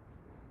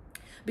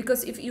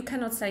 because if you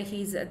cannot say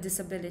he's a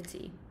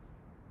disability,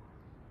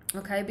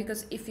 okay?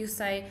 Because if you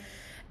say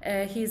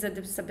he's a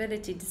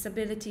disability,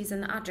 disability is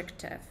an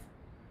adjective,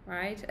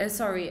 right?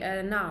 Sorry,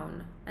 a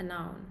noun.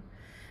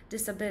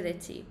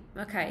 Disability.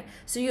 Okay,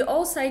 so you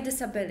all say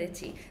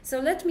disability. So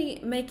let me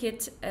make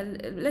it,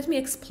 let me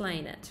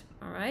explain it,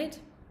 all right?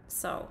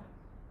 So,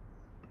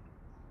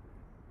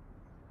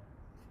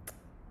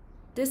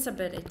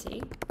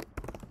 disability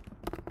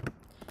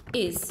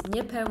is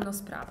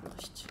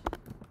niepełnosprawność.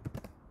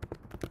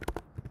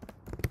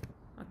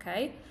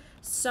 Okay,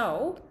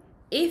 so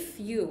if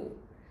you,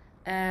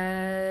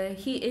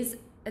 he is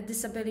a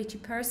disability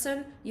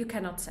person, you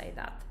cannot say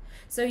that.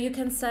 So you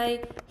can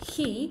say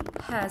he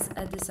has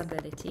a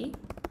disability,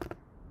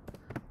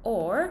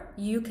 or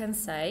you can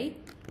say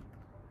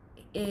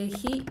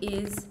he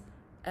is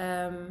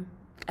a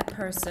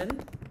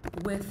person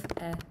with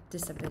a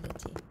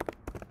disability.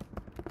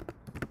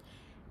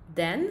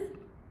 Then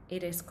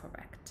it is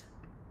correct,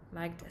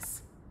 like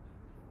this.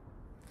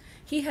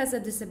 He has a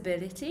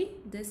disability,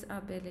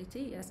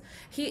 yes.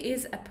 He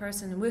is a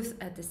person with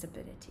a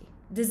disability.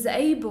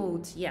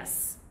 Disabled,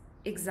 yes,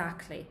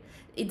 exactly.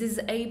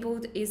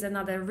 Disabled is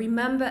another.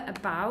 Remember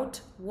about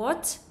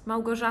what,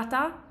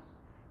 Małgorzata?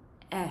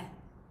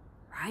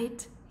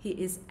 Right? He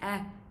is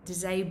a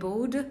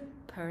disabled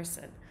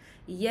person.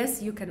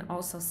 Yes, you can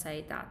also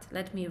say that.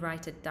 Let me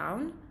write it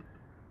down.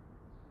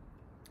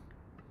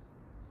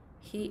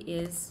 He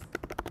is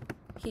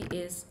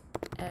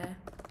a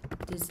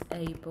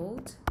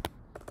disabled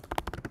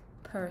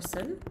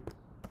person.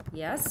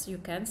 Yes, you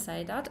can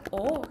say that.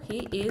 Or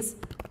he is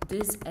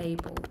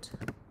disabled.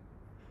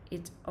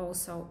 It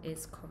also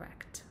is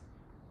correct.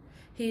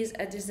 He is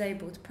a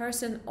disabled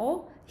person,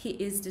 or he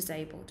is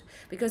disabled,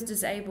 because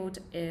disabled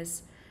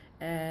is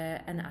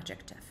an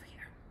adjective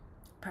here.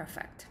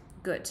 Perfect.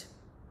 Good.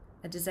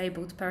 A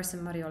disabled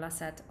person, Mariola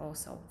said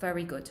also.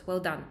 Very good.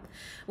 Well done.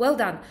 Well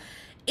done.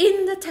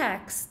 In the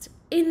text,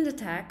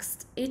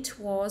 it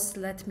was,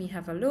 let me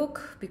have a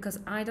look, because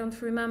I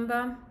don't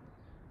remember,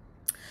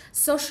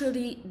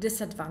 socially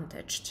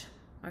disadvantaged.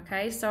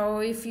 Okay, so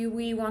if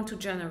we want to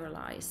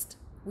generalize,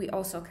 we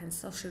also can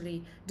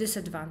socially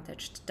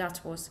disadvantaged.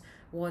 That was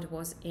what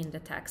was in the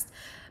text.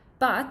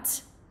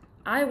 But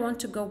I want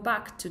to go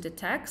back to the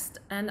text,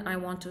 and I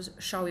want to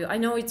show you. I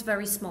know it's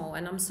very small,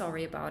 and I'm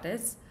sorry about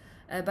this.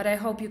 but I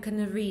hope you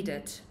can read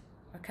it,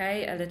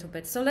 okay, a little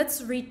bit. So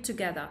let's read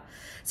together.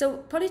 So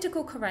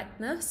political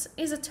correctness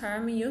is a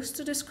term used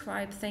to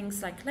describe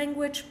things like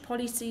language,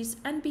 policies,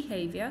 and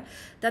behavior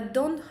that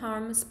don't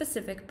harm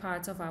specific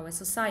parts of our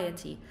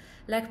society,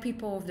 like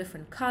people of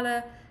different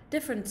color,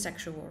 different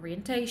sexual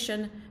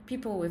orientation,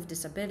 people with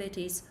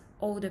disabilities,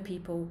 older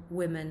people,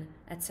 women,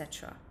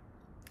 etc.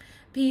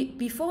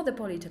 Before the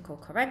political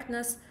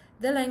correctness,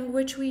 the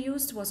language we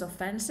used was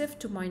offensive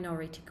to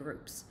minority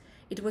groups.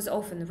 It was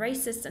often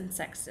racist and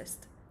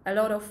sexist. A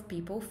lot of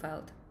people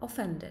felt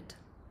offended.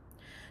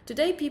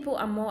 Today, people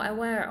are more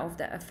aware of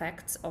the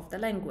effects of the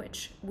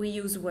language. We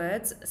use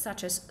words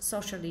such as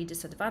socially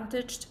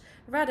disadvantaged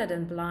rather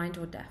than blind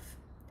or deaf.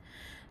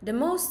 The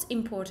most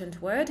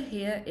important word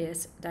here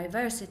is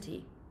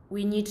diversity.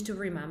 We need to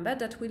remember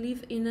that we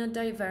live in a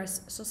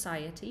diverse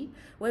society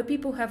where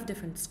people have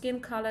different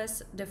skin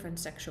colors, different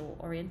sexual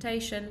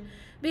orientation,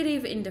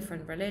 believe in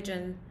different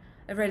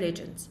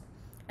religions.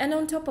 And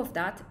on top of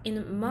that,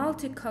 in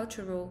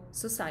multicultural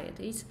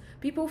societies,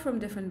 people from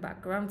different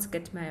backgrounds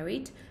get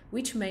married,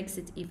 which makes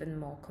it even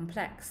more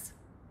complex.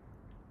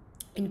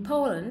 In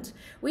Poland,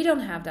 we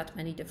don't have that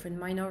many different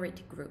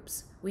minority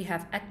groups. We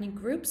have ethnic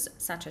groups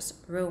such as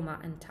Roma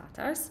and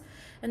Tatars,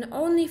 and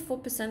only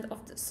 4%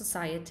 of the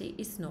society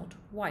is not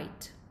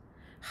white.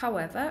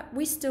 However,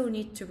 we still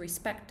need to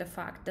respect the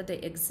fact that they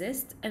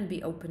exist and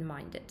be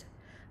open-minded.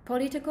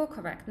 Political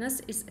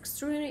correctness is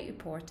extremely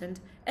important,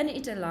 and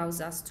it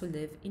allows us to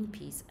live in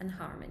peace and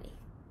harmony.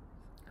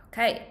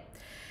 Okay,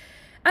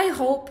 I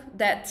hope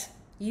that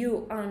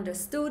you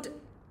understood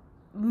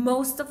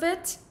most of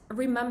it.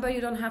 Remember,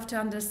 you don't have to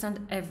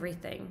understand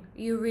everything.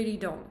 You really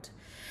don't.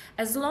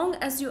 As long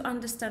as you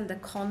understand the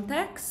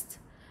context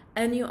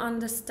and you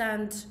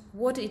understand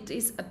what it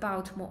is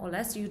about more or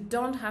less, you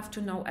don't have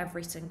to know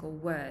every single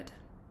word.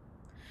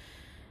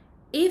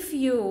 If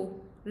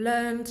you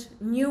learned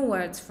new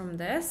words from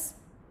this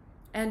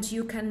and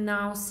you can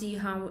now see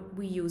how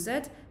we use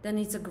it, then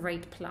it's a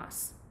great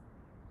plus.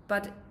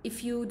 But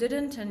if you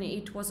didn't and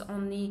it was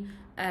only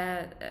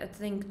a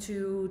thing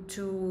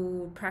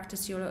to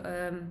practice your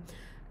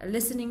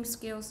listening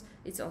skills,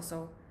 it's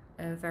also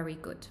very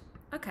good.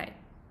 Okay,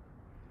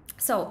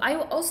 so I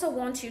also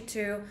want you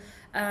to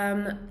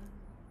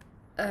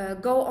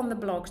go on the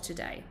blog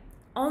today.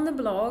 On the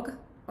blog,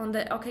 on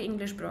the OK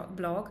English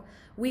blog,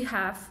 we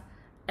have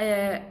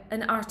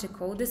an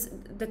article.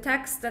 The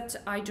text that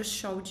I just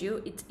showed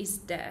you, it is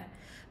there.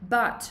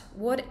 But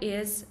what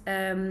is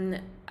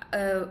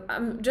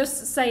I'm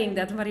just saying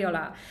that,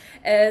 Mariola.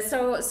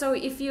 So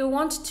if you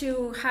want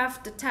to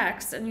have the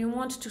text and you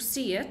want to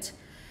see it,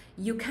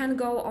 you can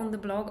go on the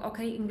blog,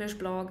 OK English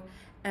blog,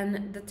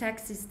 and the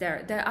text is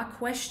there. There are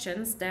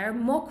questions there,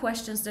 more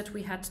questions that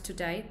we had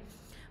today.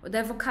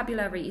 The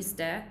vocabulary is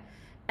there.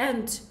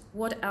 And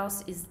what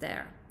else is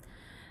there?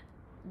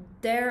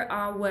 There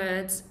are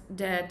words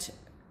that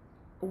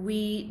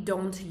we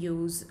don't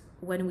use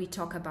when we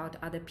talk about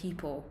other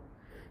people.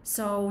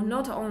 So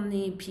not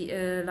only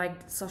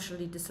like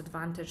socially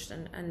disadvantaged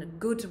and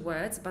good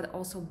words, but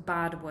also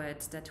bad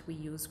words that we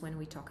use when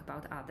we talk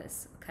about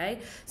others,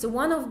 okay? So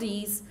one of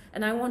these,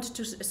 and I want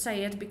to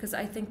say it because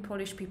I think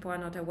Polish people are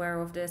not aware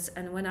of this,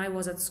 and when I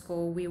was at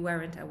school, we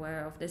weren't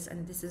aware of this,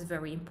 and this is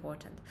very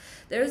important.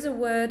 There is a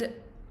word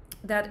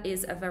that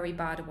is a very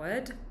bad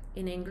word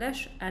in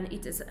English, and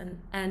it is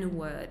an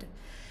N-word.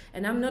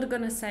 And I'm not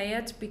going to say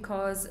it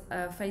because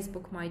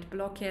Facebook might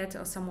block it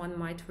or someone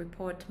might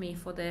report me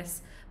for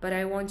this, but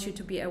I want you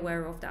to be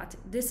aware of that.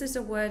 This is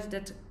a word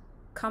that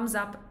comes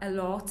up a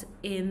lot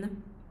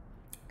in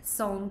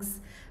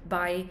songs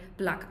by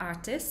black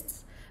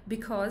artists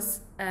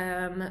because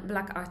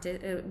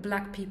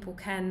black people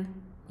can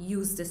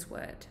use this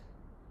word.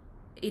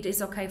 It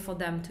is okay for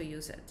them to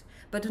use it,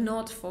 but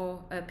not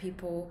for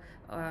people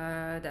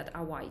that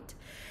are white.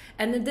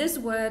 And this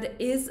word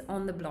is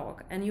on the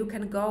blog, and you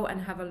can go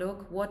and have a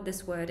look what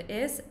this word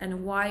is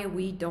and why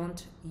we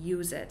don't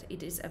use it.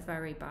 It is a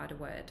very bad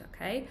word,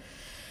 okay?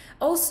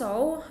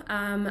 Also,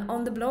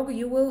 on the blog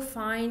you will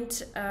find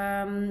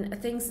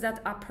things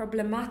that are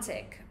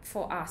problematic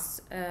for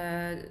us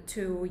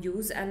to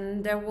use,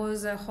 and there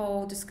was a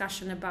whole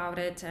discussion about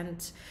it,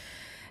 and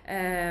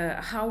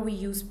how we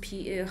use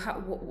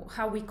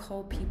how we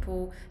call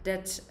people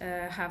that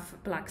have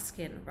black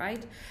skin,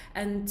 right?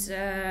 And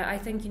I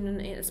think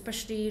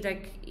especially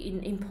like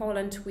in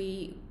Poland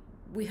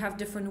we have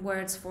different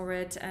words for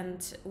it,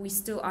 and we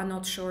still are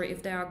not sure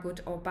if they are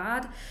good or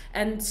bad.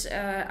 And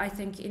I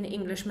think in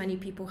English many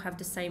people have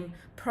the same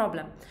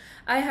problem.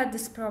 I had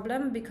this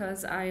problem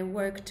because I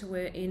worked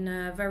in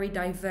a very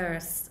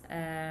diverse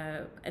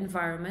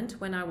environment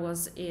when I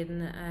was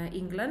in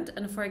England.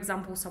 And for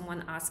example,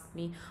 someone asked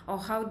me, oh,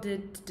 how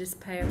did this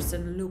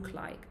person look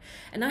like?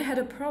 And I had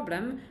a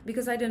problem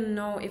because I didn't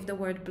know if the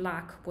word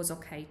black was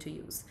okay to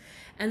use.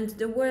 And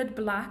the word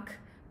black,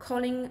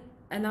 calling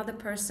another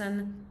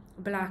person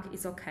black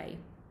is okay.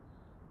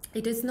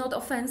 It is not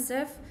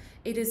offensive.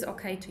 It is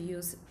okay to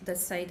use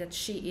say that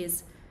she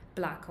is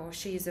black or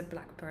she is a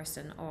black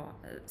person or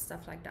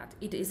stuff like that.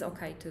 It is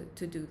okay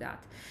to do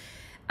that.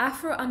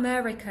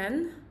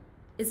 Afro-American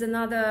is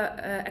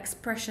another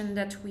expression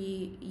that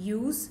we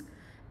use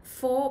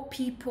for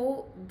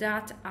people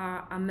that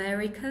are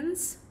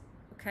Americans.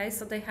 Okay,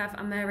 so they have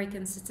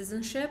American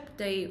citizenship,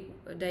 they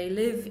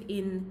live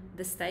in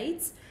the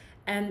States,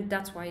 and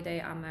that's why they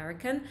are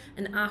American.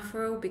 And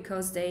Afro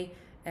because they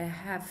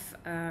have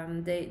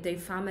their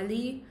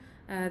family,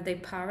 their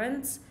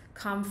parents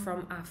come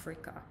from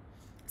Africa.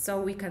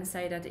 So we can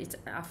say that it's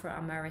an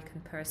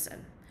Afro-American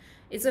person.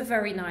 It's a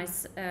very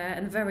nice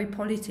and very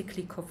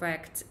politically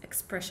correct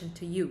expression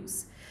to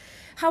use.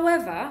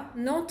 However,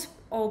 not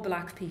all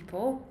black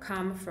people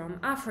come from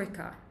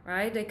Africa,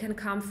 right? They can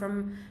come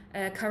from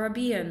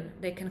Caribbean,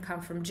 they can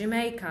come from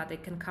Jamaica, they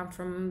can come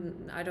from,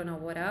 I don't know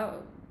what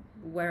else,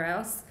 where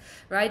else,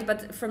 right?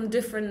 But from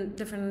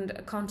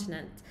different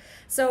continents.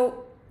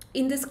 So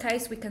in this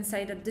case, we can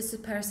say that this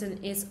person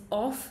is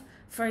of,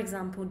 for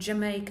example,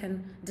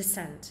 Jamaican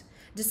descent.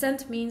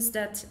 Descent means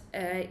that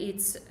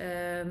it's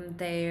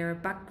their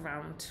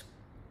background,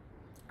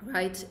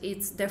 right?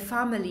 It's their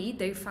family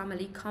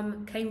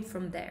came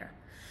from there.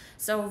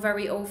 So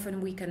very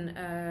often we can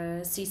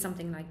see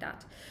something like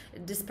that.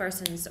 This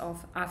person is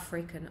of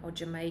African or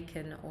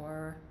Jamaican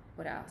or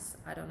what else?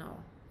 I don't know,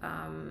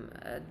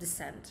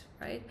 descent,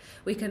 right?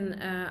 We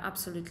can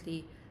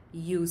absolutely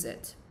use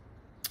it.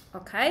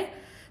 Okay?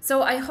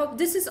 So I hope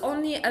this is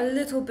only a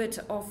little bit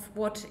of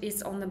what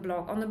is on the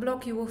blog. On the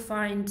blog you will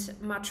find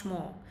much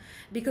more,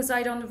 because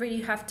I don't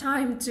really have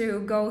time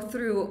to go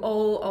through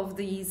all of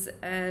these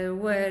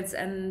words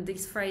and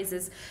these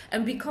phrases,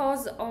 and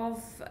because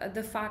of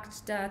the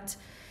fact that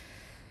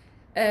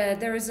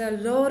there is a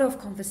lot of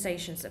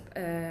conversations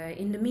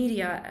in the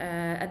media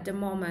at the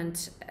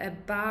moment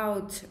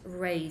about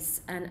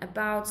race and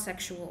about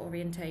sexual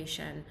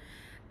orientation.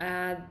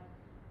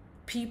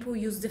 People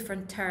use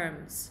different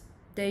terms.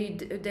 They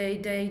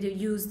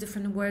use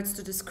different words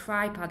to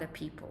describe other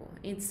people.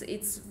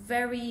 It's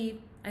very,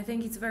 I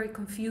think it's very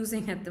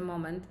confusing at the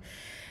moment.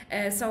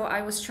 So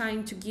I was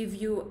trying to give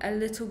you a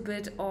little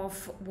bit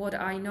of what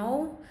I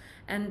know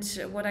and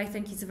what I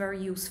think is very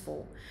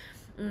useful.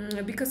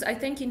 Because I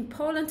think in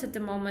Poland at the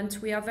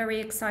moment we are very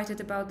excited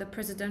about the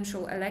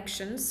presidential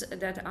elections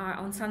that are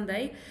on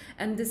Sunday,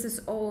 and this is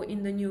all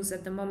in the news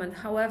at the moment.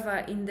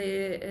 However, in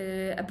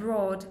the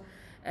abroad,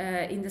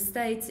 in the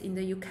States, in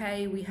the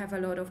UK, we have a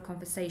lot of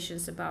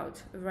conversations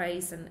about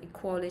race and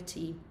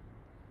equality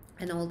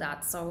and all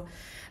that. So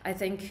I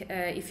think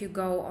if you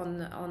go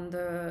on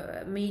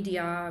the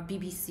media,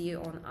 BBC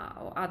or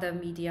other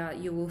media,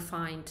 you will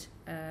find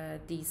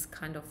these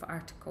kind of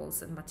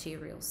articles and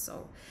materials.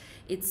 So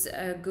it's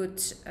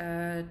good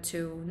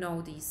to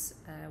know these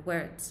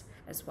words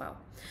as well.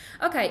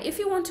 Okay, if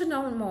you want to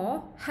know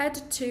more,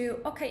 head to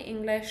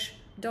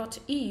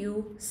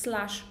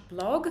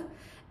okenglish.eu/blog.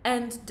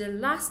 And the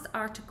last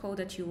article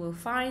that you will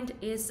find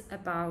is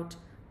about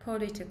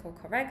political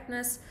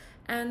correctness,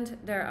 and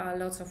there are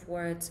lots of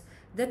words.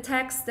 The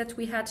text that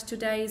we had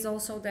today is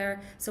also there,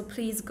 so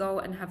please go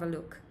and have a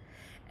look.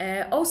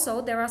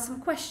 Also, there are some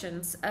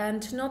questions,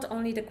 and not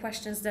only the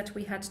questions that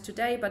we had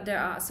today, but there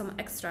are some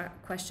extra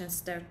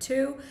questions there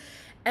too.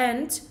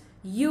 And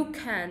you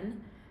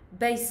can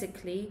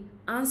basically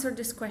answer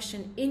this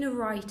question in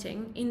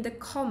writing in the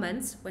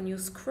comments. When you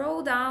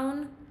scroll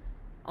down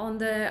on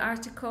the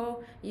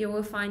article, you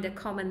will find a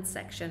comment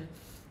section.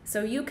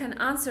 So you can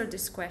answer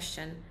this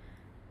question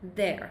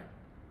there.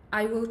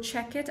 I will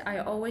check it. I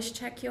always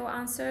check your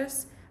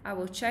answers. I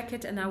will check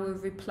it and I will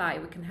reply.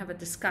 We can have a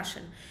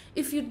discussion.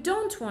 If you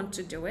don't want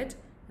to do it,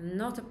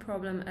 not a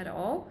problem at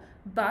all,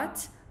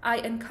 but I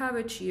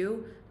encourage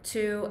you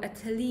to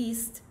at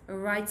least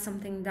write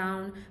something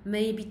down,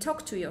 maybe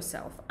talk to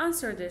yourself,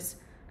 answer this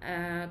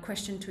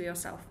question to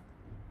yourself.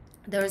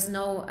 There is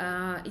no,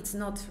 it's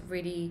not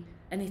really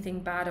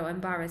anything bad or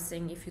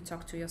embarrassing if you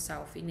talk to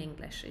yourself in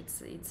English.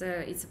 It's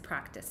a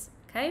practice,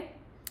 okay?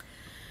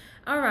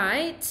 All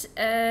right,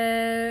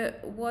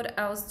 what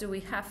else do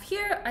we have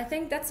here? I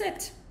think that's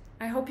it.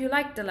 I hope you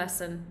liked the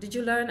lesson. Did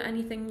you learn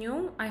anything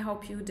new? I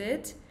hope you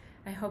did.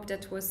 I hope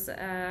that was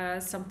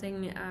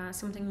something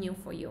new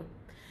for you.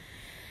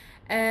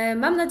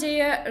 Mam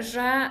nadzieję,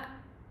 że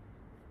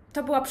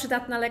to była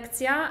przydatna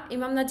lekcja i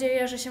mam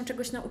nadzieję, że się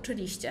czegoś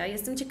nauczyliście.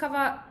 Jestem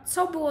ciekawa,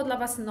 co było dla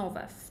Was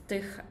nowe w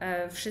tych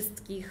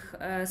wszystkich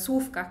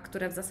słówkach,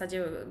 które w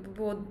zasadzie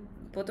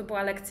bo to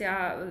była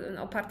lekcja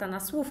oparta na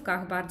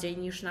słówkach bardziej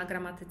niż na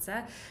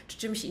gramatyce czy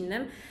czymś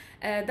innym.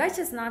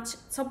 Dajcie znać,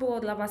 co było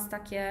dla Was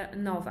takie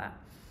nowe.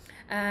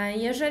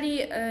 Jeżeli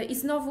i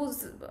znowu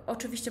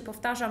oczywiście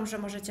powtarzam, że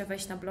możecie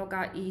wejść na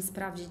bloga i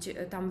sprawdzić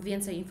tam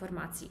więcej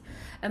informacji.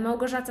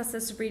 Małgorzata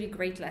says really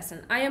great lesson.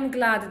 I am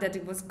glad that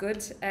it was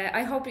good.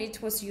 I hope it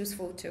was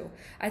useful too.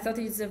 I thought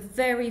it's a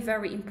very,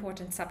 very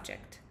important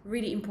subject.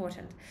 Really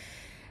important.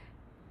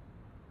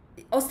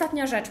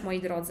 Ostatnia rzecz,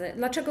 moi drodzy.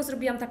 Dlaczego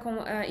zrobiłam taką,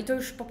 i to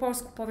już po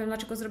polsku powiem,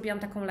 dlaczego zrobiłam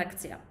taką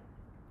lekcję.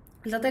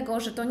 Dlatego,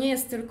 że to nie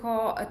jest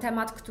tylko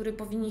temat,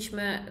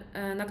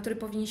 na który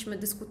powinniśmy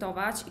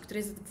dyskutować i który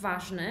jest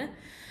ważny,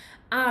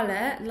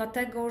 ale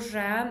dlatego,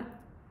 że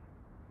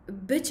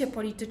bycie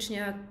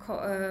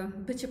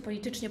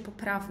politycznie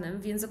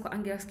poprawnym w języku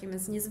angielskim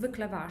jest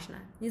niezwykle ważne,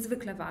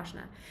 niezwykle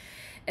ważne.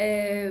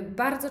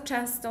 Bardzo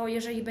często,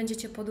 jeżeli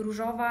będziecie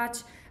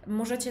podróżować,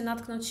 możecie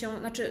natknąć się,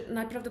 znaczy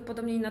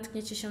najprawdopodobniej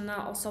natkniecie się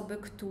na osoby,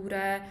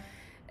 które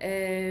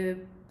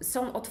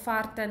są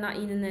otwarte na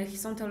innych,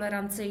 są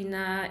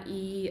tolerancyjne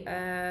i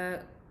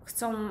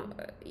chcą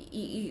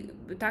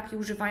tak, i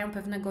używają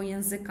pewnego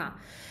języka.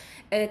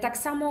 Tak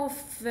samo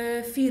w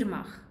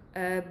firmach.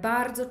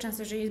 Bardzo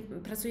często, jeżeli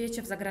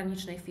pracujecie w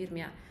zagranicznej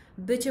firmie,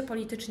 bycie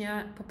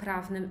politycznie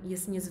poprawnym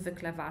jest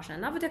niezwykle ważne.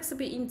 Nawet jak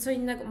sobie co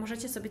innego,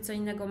 możecie sobie co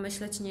innego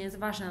myśleć, nie jest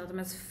ważne.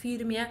 Natomiast w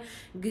firmie,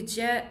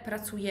 gdzie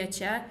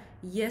pracujecie,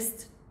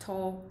 jest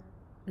to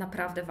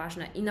naprawdę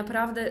ważne. I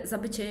naprawdę za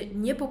bycie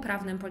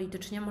niepoprawnym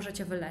politycznie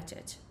możecie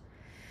wylecieć.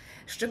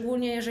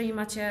 Szczególnie jeżeli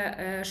macie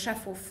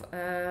szefów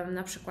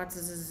na przykład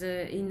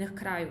z innych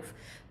krajów,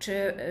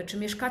 czy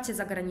mieszkacie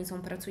za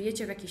granicą,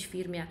 pracujecie w jakiejś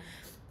firmie.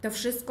 To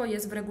wszystko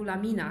jest w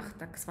regulaminach,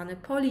 tak zwane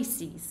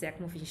policies, jak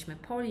mówiliśmy,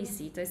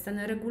 policy, to jest ten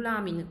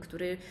regulamin,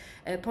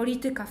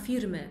 polityka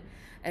firmy,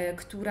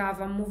 która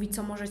Wam mówi,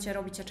 co możecie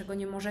robić, a czego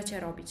nie możecie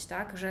robić,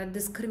 tak? Że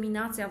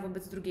dyskryminacja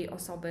wobec drugiej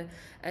osoby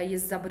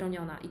jest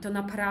zabroniona i to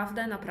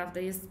naprawdę,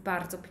 naprawdę jest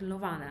bardzo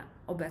pilnowane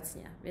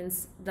obecnie,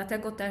 więc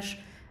dlatego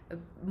też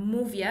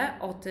mówię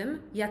o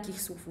tym,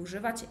 jakich słów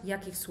używać,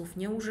 jakich słów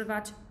nie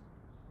używać.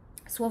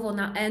 Słowo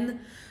na N,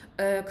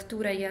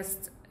 które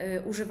jest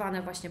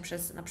używane właśnie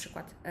przez na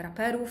przykład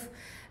raperów,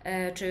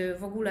 czy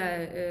w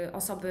ogóle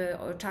osoby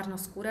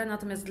czarnoskóre,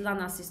 natomiast dla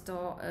nas jest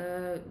to,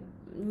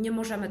 nie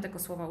możemy tego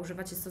słowa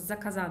używać, jest to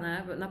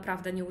zakazane,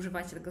 naprawdę nie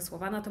używajcie tego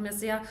słowa,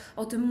 natomiast ja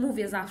o tym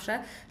mówię zawsze,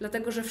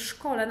 dlatego że w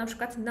szkole na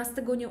przykład nas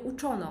tego nie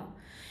uczono.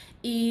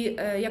 I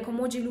jako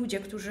młodzi ludzie,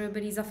 którzy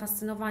byli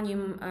zafascynowani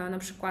na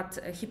przykład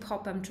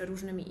hip-hopem, czy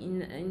różnymi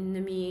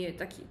innymi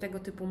tego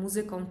typu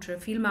muzyką, czy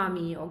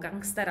filmami o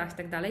gangsterach i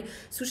tak dalej,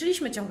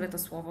 słyszeliśmy ciągle to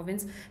słowo,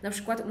 więc na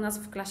przykład u nas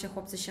w klasie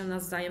chłopcy się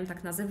nawzajem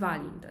tak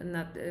nazywali,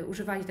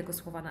 używali tego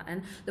słowa na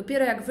N.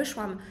 Dopiero jak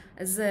wyszłam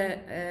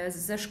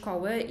ze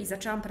szkoły i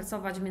zaczęłam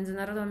pracować w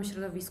międzynarodowym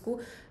środowisku,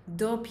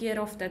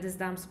 dopiero wtedy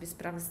zdałam sobie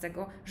sprawę z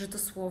tego, że to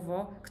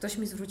słowo, ktoś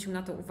mi zwrócił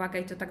na to uwagę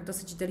i to tak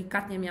dosyć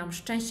delikatnie, miałam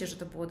szczęście, że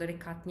to było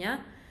delikatnie,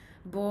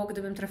 bo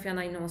gdybym trafiła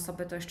na inną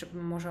osobę, to jeszcze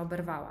bym może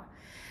oberwała.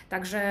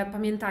 Także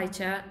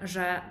pamiętajcie,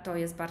 że to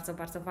jest bardzo,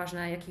 bardzo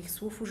ważne, jakich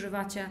słów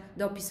używacie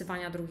do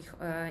opisywania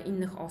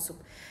innych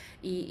osób.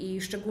 I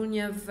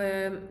szczególnie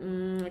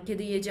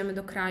kiedy jedziemy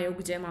do kraju,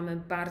 gdzie mamy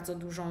bardzo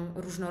dużą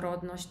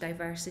różnorodność,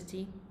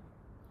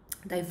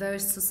 diverse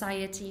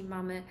society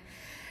mamy,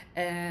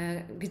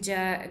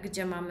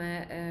 gdzie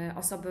mamy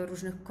osoby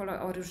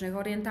o różnych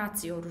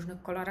orientacji, o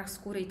różnych kolorach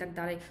skóry i tak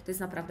dalej, to jest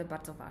naprawdę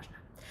bardzo ważne.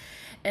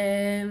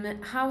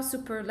 How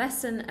super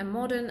lesson a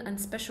modern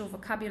and special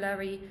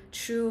vocabulary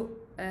true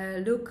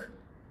look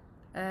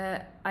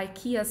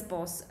IKEA's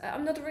boss.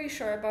 I'm not really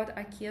sure about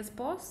IKEA's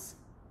boss.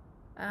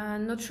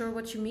 Not sure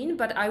what you mean,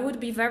 but I would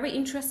be very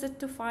interested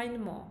to find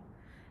more.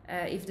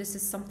 If this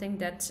is something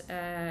that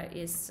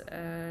is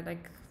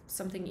like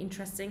something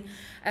interesting,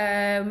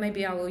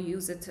 maybe I will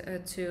use it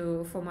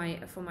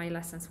for my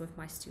lessons with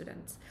my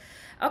students.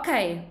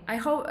 Okay,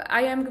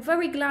 I am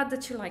very glad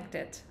that you liked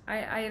it.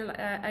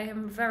 I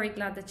am very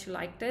glad that you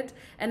liked it,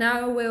 and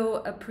I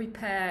will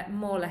prepare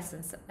more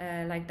lessons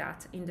like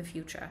that in the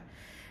future.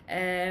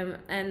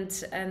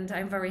 And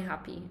I'm very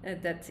happy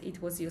that it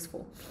was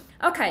useful.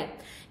 Okay,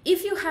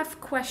 if you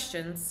have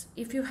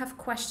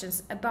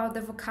questions about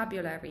the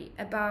vocabulary,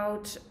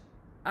 about,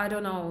 I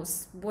don't know,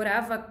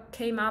 whatever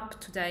came up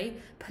today,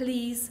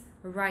 please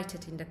write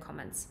it in the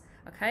comments,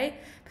 okay?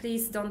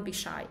 Please don't be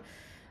shy.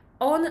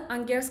 On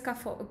Angielska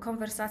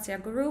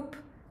Konwersacja group,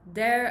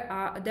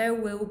 there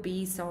will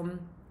be some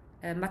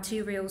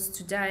materials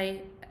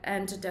today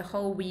and the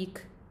whole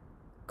week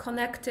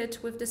connected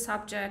with the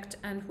subject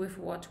and with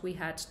what we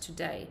had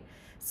today.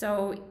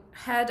 So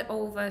head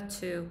over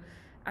to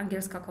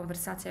Angielska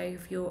Konwersacja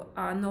if you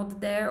are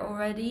not there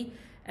already,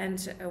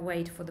 and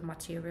wait for the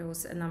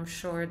materials, and I'm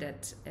sure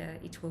that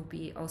it will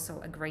be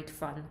also a great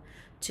fun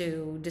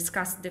to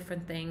discuss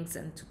different things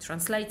and to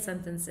translate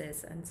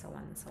sentences and so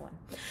on and so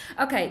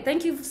on. Okay,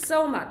 thank you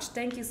so much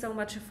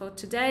for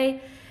today.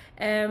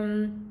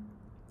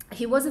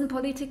 He wasn't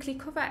politically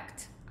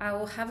correct. I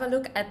will have a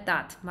look at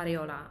that,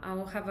 Mariola. I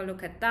will have a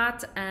look at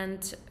that,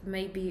 and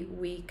maybe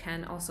we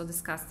can also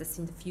discuss this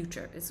in the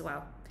future as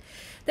well.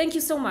 Thank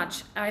you so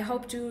much. I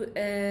hope to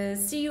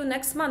see you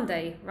next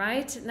Monday,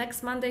 right?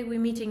 Next Monday we're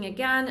meeting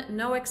again.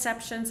 No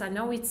exceptions. I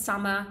know it's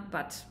summer,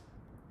 but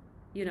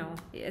you know,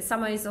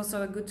 summer is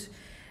also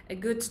a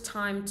good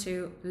time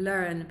to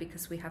learn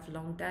because we have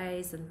long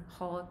days and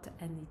hot,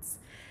 and it's,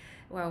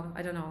 well,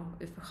 I don't know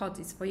if hot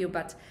is for you,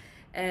 but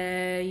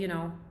you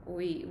know,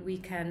 we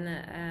can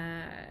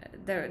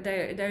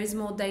there is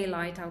more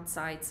daylight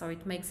outside, so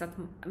it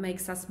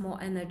makes us more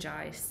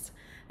energized,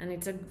 and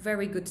it's a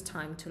very good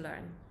time to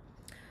learn.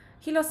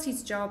 he lost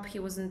his job. He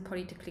wasn't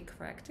politically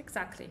correct.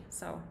 Exactly.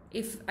 So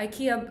if an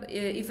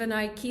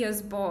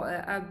IKEA's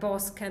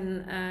boss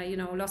can,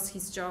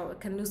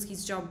 lose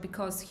his job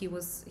because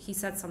he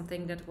said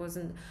something that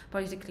wasn't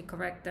politically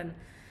correct, then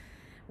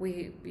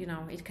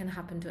it can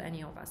happen to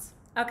any of us.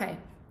 Okay.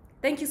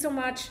 Thank you so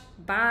much.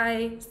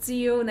 Bye. See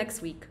you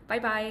next week. Bye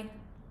bye.